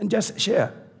lives and just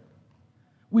share.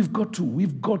 We've got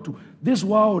to. This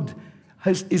world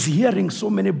is hearing so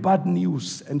many bad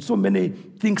news and so many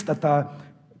things that are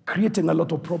creating a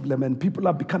lot of problem, and people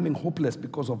are becoming hopeless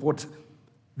because of what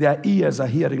their ears are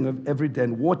hearing every day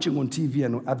and watching on TV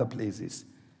and other places.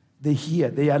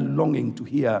 They are longing to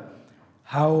hear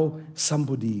how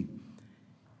somebody,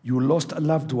 you lost a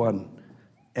loved one,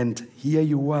 and here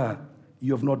you are,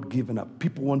 you have not given up.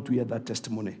 People want to hear that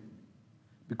testimony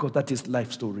because that is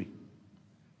life story.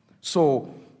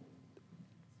 So,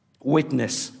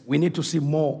 witness. We need to see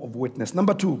more of witness.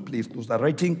 Number 2, please, those that are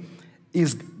writing,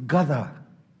 is gather.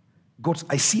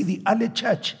 I see the early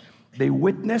church, they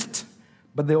witnessed,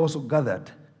 but they also gathered.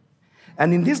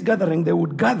 And in this gathering, they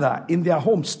would gather in their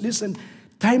homes. Listen,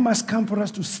 time has come for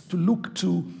us to look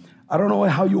to, I don't know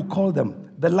how you call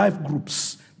them, the life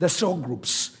groups, the cell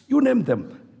groups, you name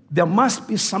them. There must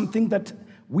be something that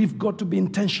we've got to be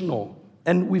intentional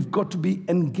and we've got to be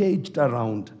engaged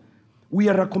around. We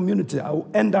are a community. I'll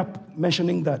end up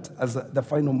mentioning that as the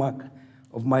final mark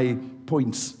of my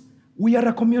points. We are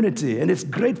a community, and it's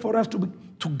great for us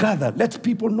to gather. Let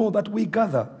people know that we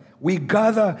gather. We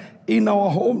gather in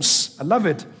our homes. I love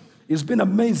it. It's been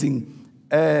amazing.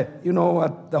 At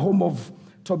the home of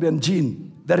Toby and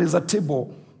Jean, there is a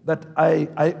table that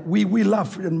we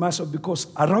love, Freedom Massive, because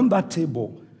around that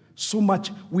table, so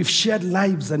much we've shared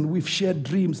lives and we've shared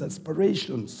dreams,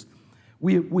 aspirations.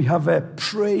 We have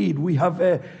prayed. We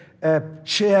have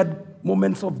shared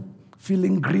moments of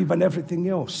feeling grief and everything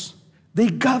else. They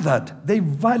gathered. They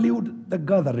valued the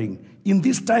gathering. In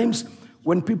these times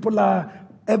when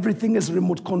everything is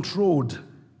remote controlled,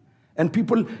 and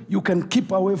people, you can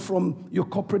keep away from your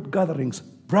corporate gatherings.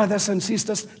 Brothers and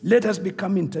sisters, let us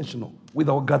become intentional with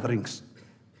our gatherings.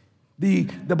 The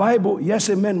Bible, yes,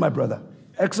 amen, my brother.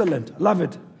 Excellent. Love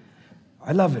it.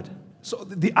 I love it. So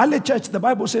the early church, the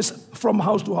Bible says, from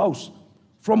house to house,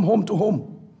 from home to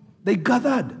home. They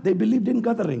gathered. They believed in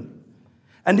gathering.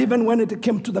 And even when it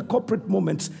came to the corporate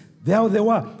moments, there they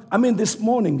were. I mean, this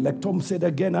morning, like Tom said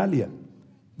again earlier,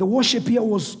 the worship here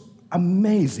was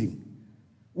amazing.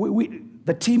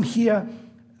 The team here,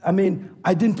 I mean,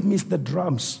 I didn't miss the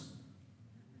drums.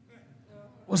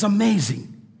 It was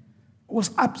amazing. It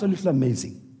was absolutely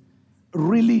amazing. It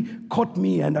really caught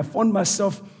me, and I found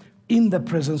myself in the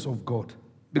presence of God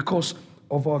because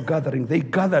of our gathering. They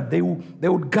gathered. They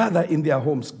would gather in their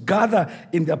homes, gather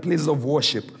in their places of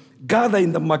worship, gather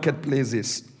in the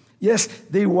marketplaces. Yes,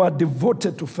 they were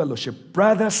devoted to fellowship.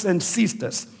 Brothers and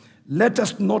sisters, let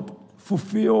us not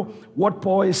fulfill what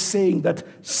Paul is saying, that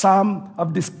some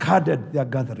have discarded their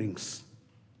gatherings.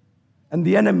 And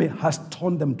the enemy has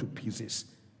torn them to pieces.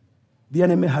 The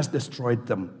enemy has destroyed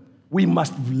them. We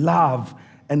must love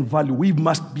and value. We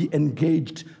must be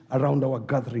engaged around our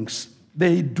gatherings.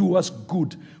 They do us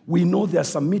good. We know there are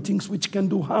some meetings which can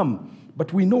do harm,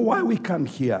 but we know why we come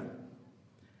here.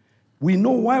 We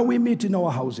know why we meet in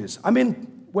our houses. I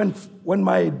mean, when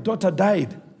my daughter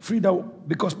died, Frida,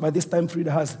 because by this time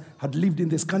Frida had lived in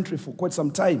this country for quite some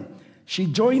time, she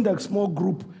joined a small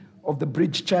group of the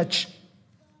Bridge Church,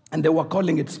 and they were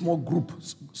calling it small group.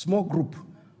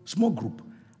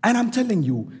 And I'm telling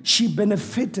you, she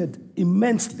benefited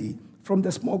immensely from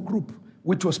the small group,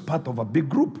 which was part of a big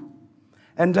group.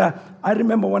 And I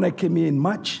remember when I came here in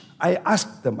March, I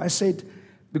asked them, I said,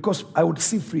 because I would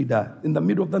see Frida in the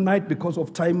middle of the night because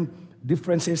of time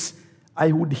differences,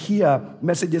 I would hear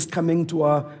messages coming to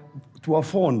her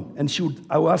phone, and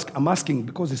I'm asking,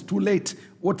 because it's too late,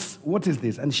 what is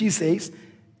this? And she says,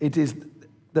 it is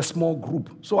the small group.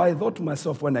 So I thought to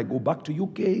myself, when I go back to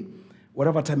UK,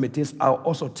 whatever time it is, I'll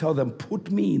also tell them,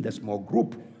 put me in the small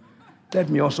group. Let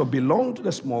me also belong to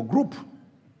the small group.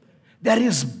 There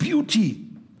is beauty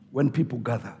when people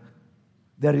gather.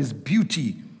 There is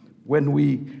beauty when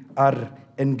we are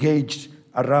engaged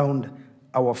around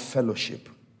our fellowship.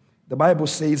 The Bible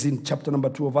says in chapter number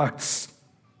 2 of Acts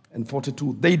and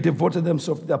 42, they devoted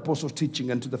themselves to the apostles'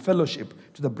 teaching and to the fellowship,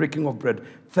 to the breaking of bread.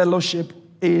 Fellowship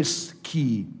is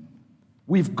key.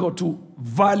 We've got to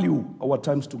value our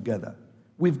times together.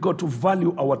 We've got to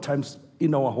value our times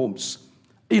in our homes,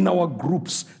 in our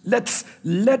groups. Let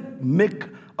make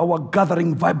our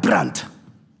gathering vibrant.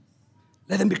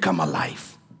 Let them become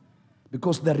alive.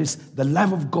 Because there is the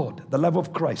love of God, the love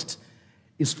of Christ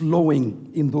is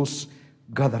flowing in those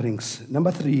gatherings.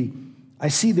 Number 3, I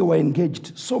see they were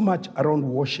engaged so much around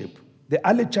worship. The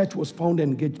early church was found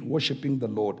engaged worshiping the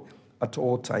Lord at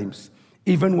all times.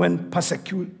 Even when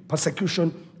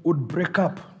persecution would break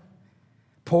up,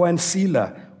 Paul and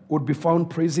Silas would be found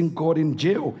praising God in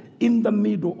jail in the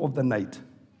middle of the night.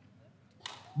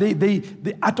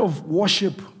 The art of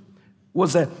worship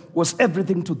was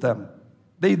everything to them.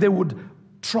 They would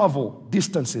travel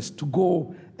distances to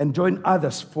go and join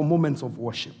others for moments of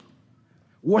worship.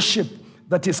 Worship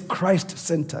that is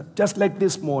Christ-centered. Just like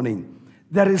this morning,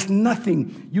 there is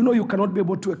nothing, you cannot be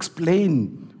able to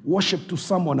explain worship to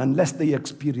someone unless they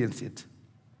experience it.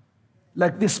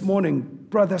 Like this morning,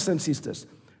 brothers and sisters,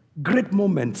 great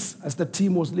moments as the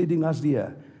team was leading us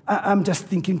here. I'm just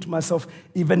thinking to myself,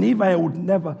 even if I would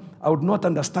not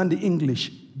understand the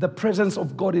English, the presence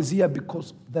of God is here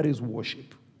because there is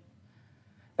worship.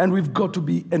 And we've got to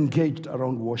be engaged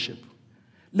around worship.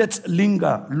 Let's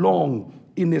linger long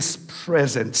in His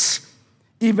presence.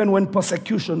 Even when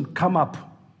persecution come up,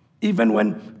 even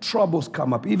when troubles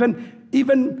come up,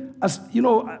 even as,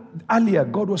 earlier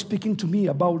God was speaking to me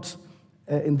about,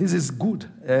 and this is good,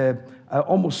 I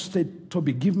almost said,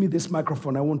 Toby, give me this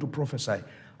microphone, I want to prophesy.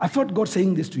 I felt God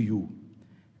saying this to you.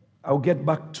 I'll get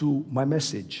back to my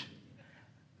message.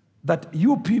 that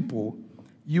you people,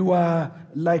 you are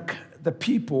like the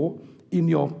people in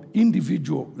your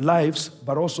individual lives,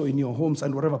 but also in your homes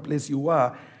and wherever place you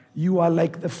are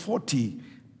like the 40,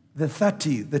 the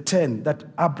 30, the 10 that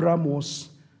Abraham was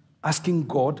asking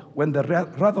God when the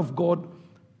wrath of God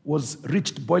was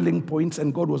reached boiling points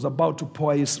and God was about to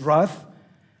pour his wrath.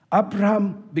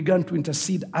 Abraham began to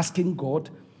intercede, asking God,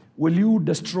 will you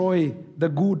destroy the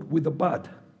good with the bad?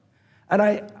 And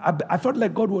I felt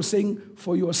like God was saying,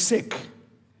 for your sake,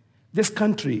 this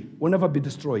country will never be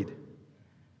destroyed.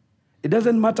 It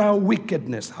doesn't matter how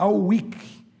wickedness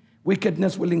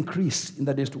will increase in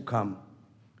the days to come.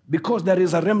 Because there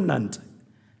is a remnant,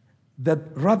 the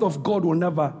wrath of God will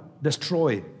never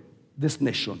destroy this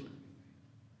nation.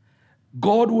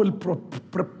 God will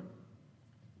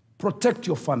protect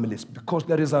your families because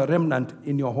there is a remnant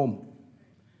in your home.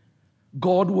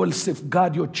 God will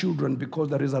safeguard your children because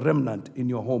there is a remnant in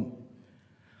your home.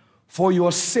 For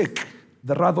your sake,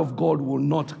 the wrath of God will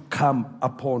not come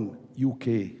upon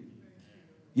UK.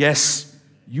 Yes,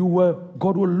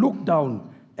 God will look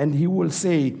down and he will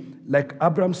say, like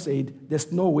Abraham said,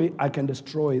 there's no way I can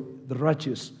destroy the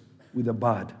righteous with the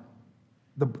bad,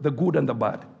 the good and the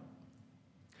bad.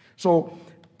 So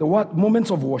the moments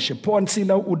of worship, Paul and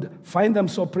Silas would find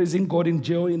themselves praising God in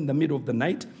jail in the middle of the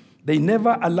night. They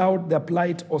never allowed their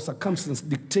plight or circumstance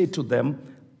dictate to them.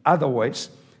 Otherwise,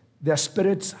 their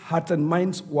spirits, heart, and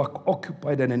minds were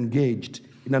occupied and engaged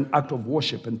in an act of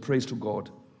worship and praise to God.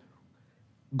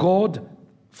 God,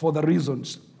 for the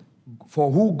reasons,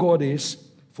 for who God is,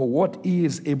 for what he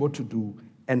is able to do,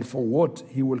 and for what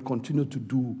he will continue to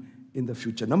do in the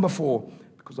future. Number 4,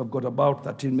 because I've got about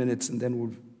 13 minutes and then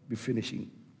we'll be finishing.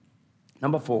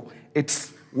 Number 4,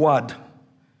 it's word,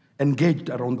 engaged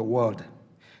around the word.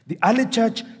 The early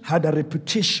church had a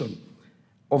reputation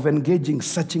of engaging,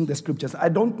 searching the scriptures. I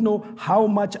don't know how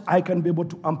much I can be able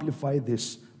to amplify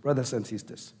this, brothers and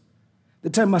sisters. The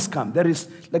time must come. There is,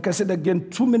 like I said again,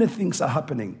 too many things are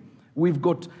happening. We've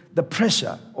got the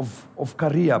pressure of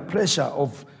career, pressure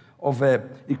of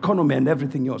economy and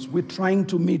everything else. We're trying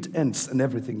to meet ends and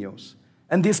everything else.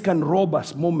 And this can rob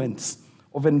us moments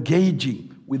of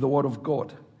engaging with the Word of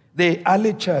God. The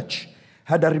early church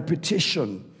had a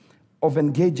reputation of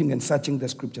engaging and searching the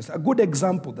scriptures. A good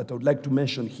example that I would like to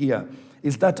mention here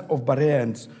is that of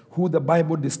Bereans, who the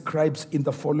Bible describes in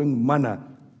the following manner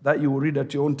that you will read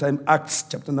at your own time, Acts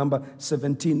chapter number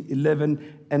 17,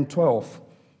 11, and 12.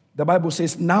 The Bible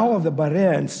says, now the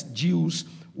Bereans, Jews,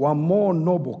 were more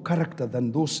noble character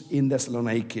than those in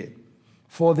Thessalonica,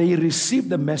 for they received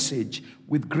the message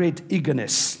with great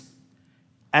eagerness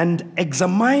and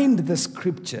examined the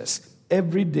scriptures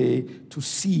every day to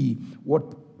see if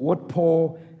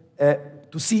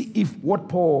what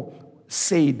Paul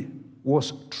said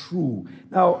was true.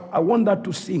 Now, I want that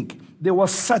to sink. They were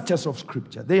searchers of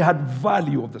scripture. They had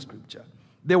value of the scripture.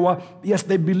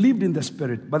 They believed in the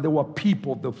Spirit, but they were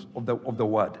people of the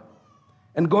word.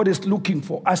 And God is looking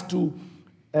for us to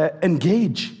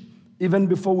engage even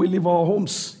before we leave our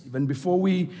homes, even before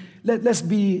we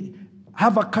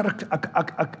have a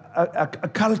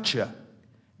culture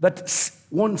that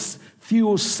once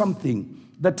feels something,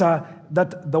 that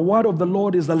the word of the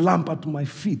Lord is a lamp at my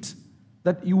feet,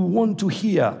 that you want to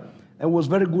hear. And it was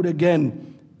very good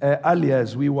again earlier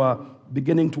as we were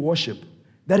beginning to worship.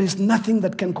 There is nothing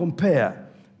that can compare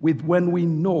with when we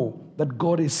know that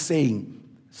God is saying,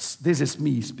 this is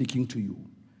me speaking to you.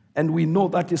 And we know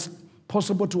that is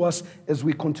possible to us as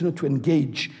we continue to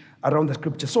engage around the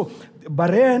scripture. So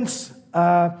Bereans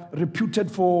are reputed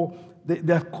for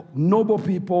their noble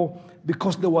people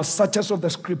because they were searchers of the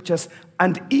scriptures,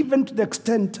 and even to the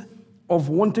extent of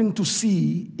wanting to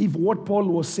see if what Paul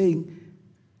was saying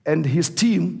and his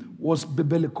team was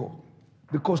biblical,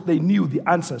 because they knew the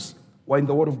answers were in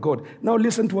the Word of God. Now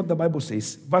listen to what the Bible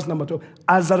says, verse number 12.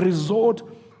 As a result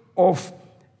of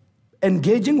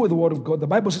engaging with the Word of God, the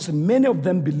Bible says many of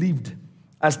them believed,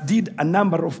 as did a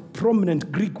number of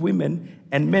prominent Greek women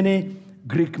and many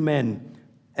Greek men.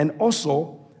 And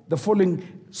also the following,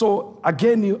 so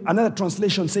again, another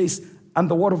translation says, and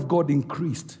the Word of God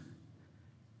increased.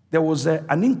 There was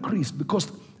an increase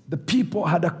because the people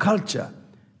had a culture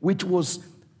which was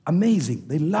amazing.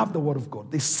 They loved the Word of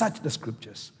God. They searched the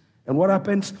scriptures. And what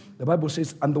happens? The Bible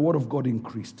says, and the Word of God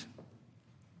increased.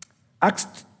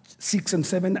 Acts 6 and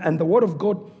 7, and the Word of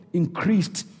God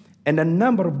increased, and a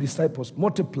number of disciples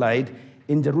multiplied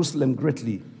in Jerusalem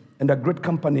greatly, and a great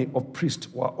company of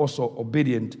priests were also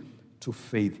obedient to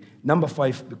faith. Number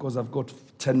 5, because I've got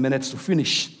 10 minutes to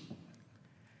finish.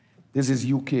 This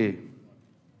is UK.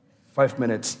 5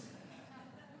 minutes.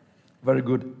 Very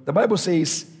good. The Bible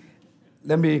says,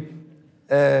 let me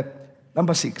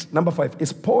Number 5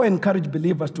 is Paul encouraged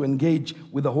believers to engage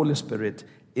with the Holy Spirit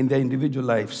in their individual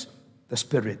lives, the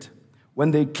Spirit,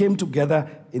 when they came together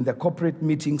in their corporate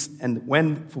meetings and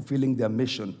when fulfilling their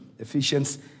mission.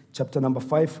 Ephesians chapter number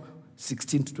 5,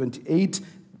 16 to 28,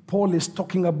 Paul is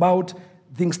talking about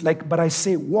things like, but I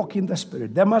say, walk in the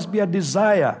Spirit. There must be a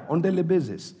desire on a daily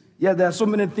basis. Yeah, there are so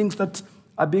many things that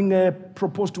are being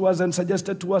proposed to us and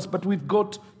suggested to us, but we've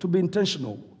got to be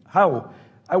intentional. How?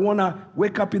 I want to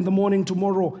wake up in the morning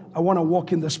tomorrow. I want to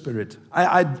walk in the Spirit.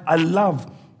 I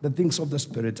love the things of the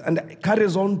Spirit. And it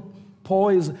carries on. Paul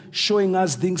is showing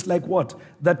us things like what?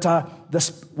 That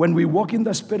when we walk in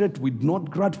the Spirit, we do not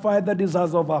gratify the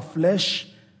desires of our flesh.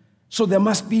 So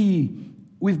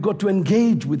we've got to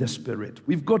engage with the Spirit.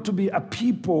 We've got to be a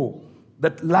people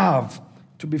that love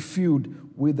to be filled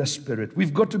with the Spirit.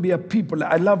 We've got to be a people.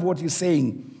 I love what he's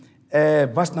saying.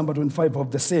 Verse number 25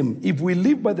 of the same. If we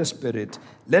live by the Spirit,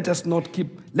 let us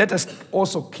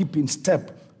also keep in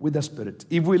step with the Spirit.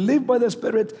 If we live by the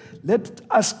Spirit, let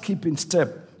us keep in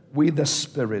step with the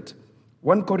Spirit.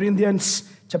 1 Corinthians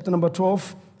chapter number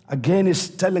 12, again is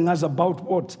telling us about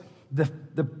what?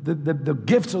 The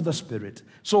gifts of the Spirit.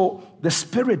 So the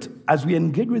Spirit, as we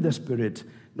engage with the Spirit,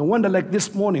 no wonder like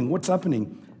this morning, what's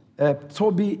happening?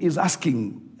 Toby is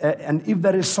asking, and if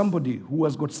there is somebody who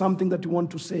has got something that you want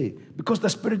to say, because the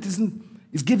Spirit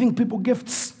is giving people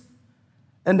gifts.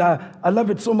 And I love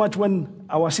it so much when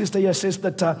our sister here says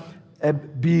that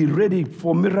be ready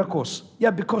for miracles.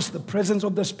 Yeah, because the presence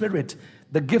of the Spirit,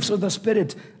 the gifts of the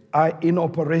Spirit are in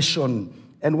operation.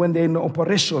 And when they're in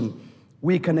operation,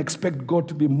 we can expect God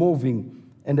to be moving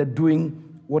and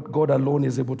doing what God alone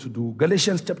is able to do.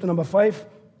 Galatians chapter number 5,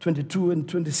 22 and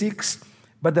 26.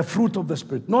 But the fruit of the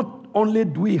Spirit. Not only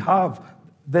do we have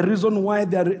the reason why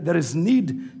there is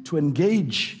need to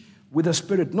engage with the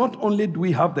Spirit. Not only do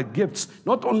we have the gifts.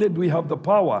 Not only do we have the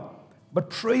power. But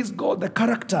praise God, the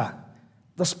character.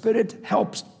 The Spirit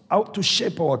helps out to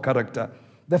shape our character.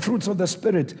 The fruits of the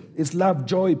Spirit is love,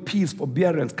 joy, peace,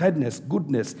 forbearance, kindness,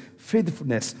 goodness,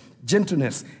 faithfulness,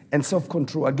 gentleness, and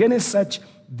self-control. Against such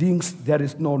things there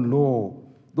is no law.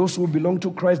 Those who belong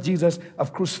to Christ Jesus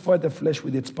have crucified the flesh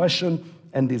with its passion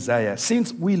and desire.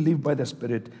 Since we live by the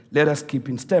Spirit, let us keep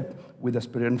in step with the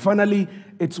Spirit. And finally,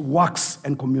 it's works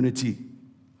and community.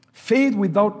 Faith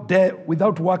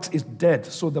without works is dead,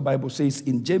 so the Bible says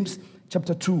in James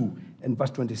chapter 2 and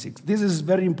verse 26. This is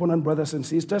very important, brothers and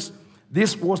sisters.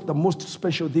 This was the most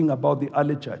special thing about the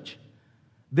early church.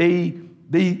 They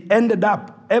ended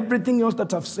up, everything else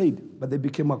that I've said, but they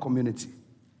became a community.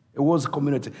 It was a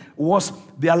community.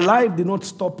 Their life did not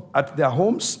stop at their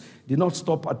homes, did not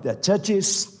stop at their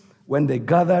churches. When they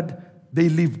gathered, they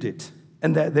lived it.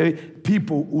 And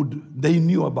they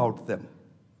knew about them.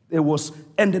 It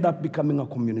ended up becoming a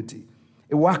community.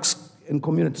 It works in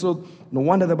community. So no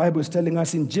wonder the Bible is telling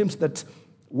us in James that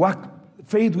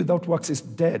faith without works is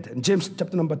dead. And James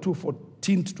chapter number 2,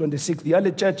 14 to 26, the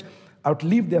early church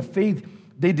outlived their faith.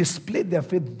 They displayed their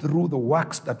faith through the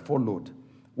works that followed.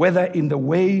 Whether in the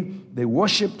way they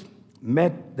worshipped,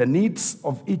 met the needs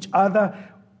of each other.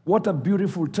 What a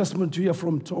beautiful testimony to hear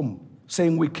from Tom,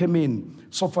 saying we came in,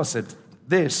 Sofa said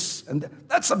this. And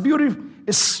that's a beauty.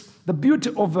 It's the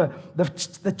beauty of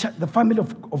the family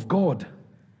of God.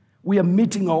 We are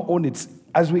meeting our own needs.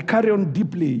 As we carry on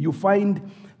deeply, you find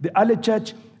the early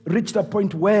church reached a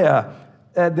point where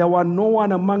there were no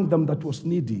one among them that was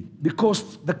needy,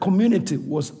 because the community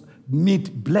was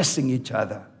blessing each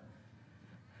other.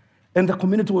 And the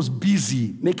community was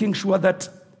busy making sure that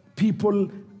people,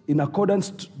 in accordance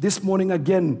to this morning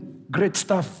again, great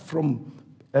stuff from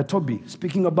Toby,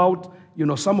 speaking about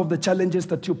some of the challenges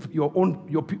that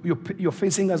you're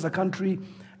facing as a country,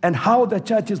 and how the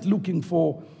church is looking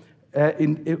for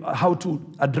how to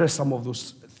address some of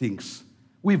those things.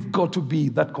 We've got to be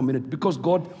that community, because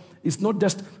God is not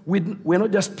just we're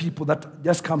not just people that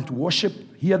just come to worship,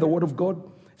 hear the word of God,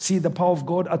 see the power of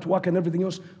God at work and everything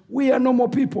else. We are normal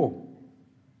people.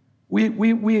 We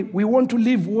want to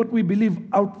live what we believe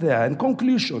out there. In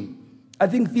conclusion, I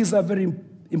think these are very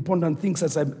important things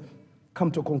as I come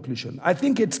to a conclusion. I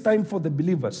think it's time for the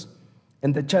believers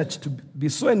and the church to be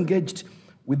so engaged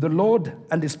with the Lord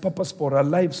and His purpose for our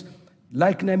lives,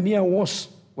 like Nehemiah was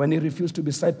when he refused to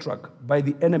be sidetracked by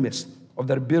the enemies of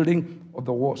the rebuilding of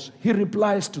the walls. He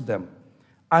replies to them,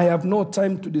 I have no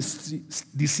time to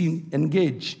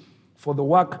disengage, for the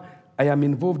work I am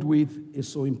involved with is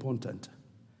so important.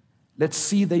 Let's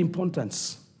see the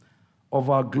importance of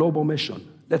our global mission.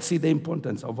 Let's see the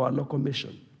importance of our local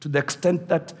mission, to the extent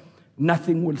that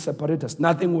nothing will separate us.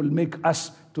 Nothing will make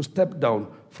us to step down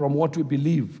from what we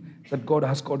believe that God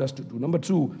has called us to do. Number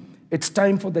two, It's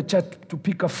time for the church to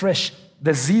pick afresh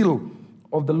the zeal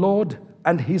of the Lord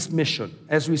and his mission.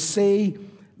 As we say,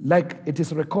 like it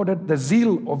is recorded, the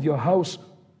zeal of your house,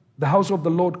 the house of the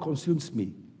Lord consumes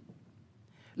me.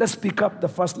 Let's pick up the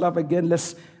first love again.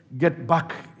 Let's get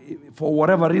back for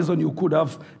whatever reason you could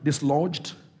have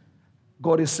dislodged.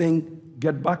 God is saying,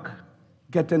 get back,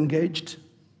 get engaged.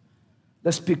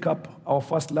 Let's pick up our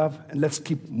first love and let's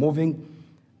keep moving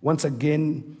once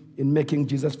again in making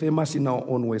Jesus famous in our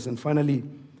own ways. And finally,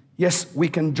 yes, we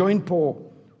can join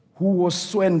Paul, who was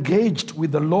so engaged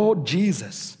with the Lord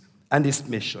Jesus and his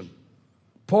mission.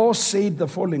 Paul said the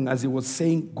following as he was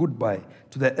saying goodbye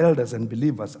to the elders and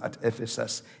believers at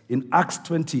Ephesus in Acts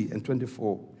 20 and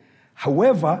 24.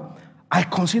 However, I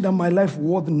consider my life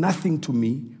worth nothing to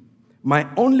me. My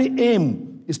only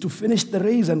aim is to finish the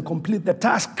race and complete the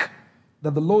task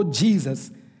that the Lord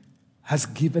Jesus has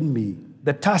given me,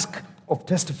 the task of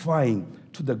testifying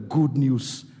to the good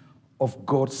news of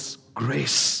God's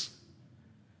grace.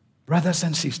 Brothers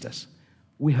and sisters,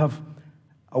 we have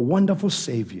a wonderful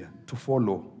Savior to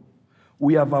follow.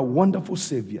 We have a wonderful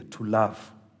Savior to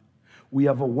love. We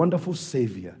have a wonderful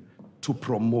Savior to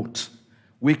promote.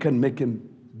 We can make him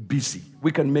busy.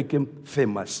 We can make him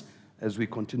famous as we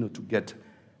continue to get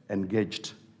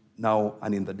engaged now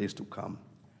and in the days to come.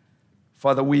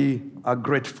 Father, we are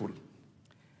grateful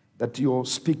that you're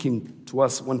speaking to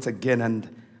us once again and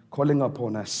calling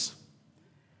upon us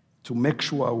to make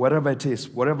sure wherever it is,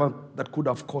 whatever that could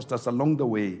have cost us along the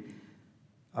way,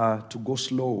 to go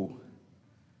slow,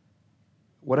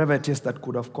 whatever it is that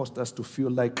could have cost us to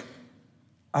feel like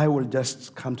I will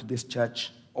just come to this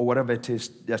church or whatever it is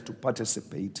just to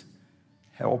participate.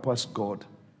 Help us, God,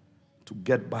 to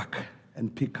get back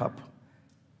and pick up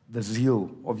the zeal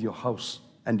of your house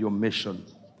and your mission.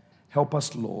 Help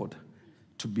us, Lord,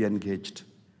 to be engaged.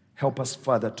 Help us,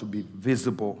 Father, to be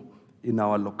visible in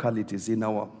our localities, in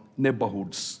our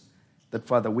neighborhoods, that,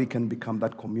 Father, we can become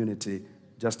that community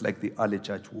just like the early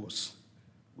church was.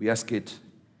 We ask it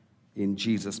in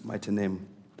Jesus' mighty name.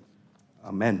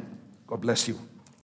 Amen. God bless you.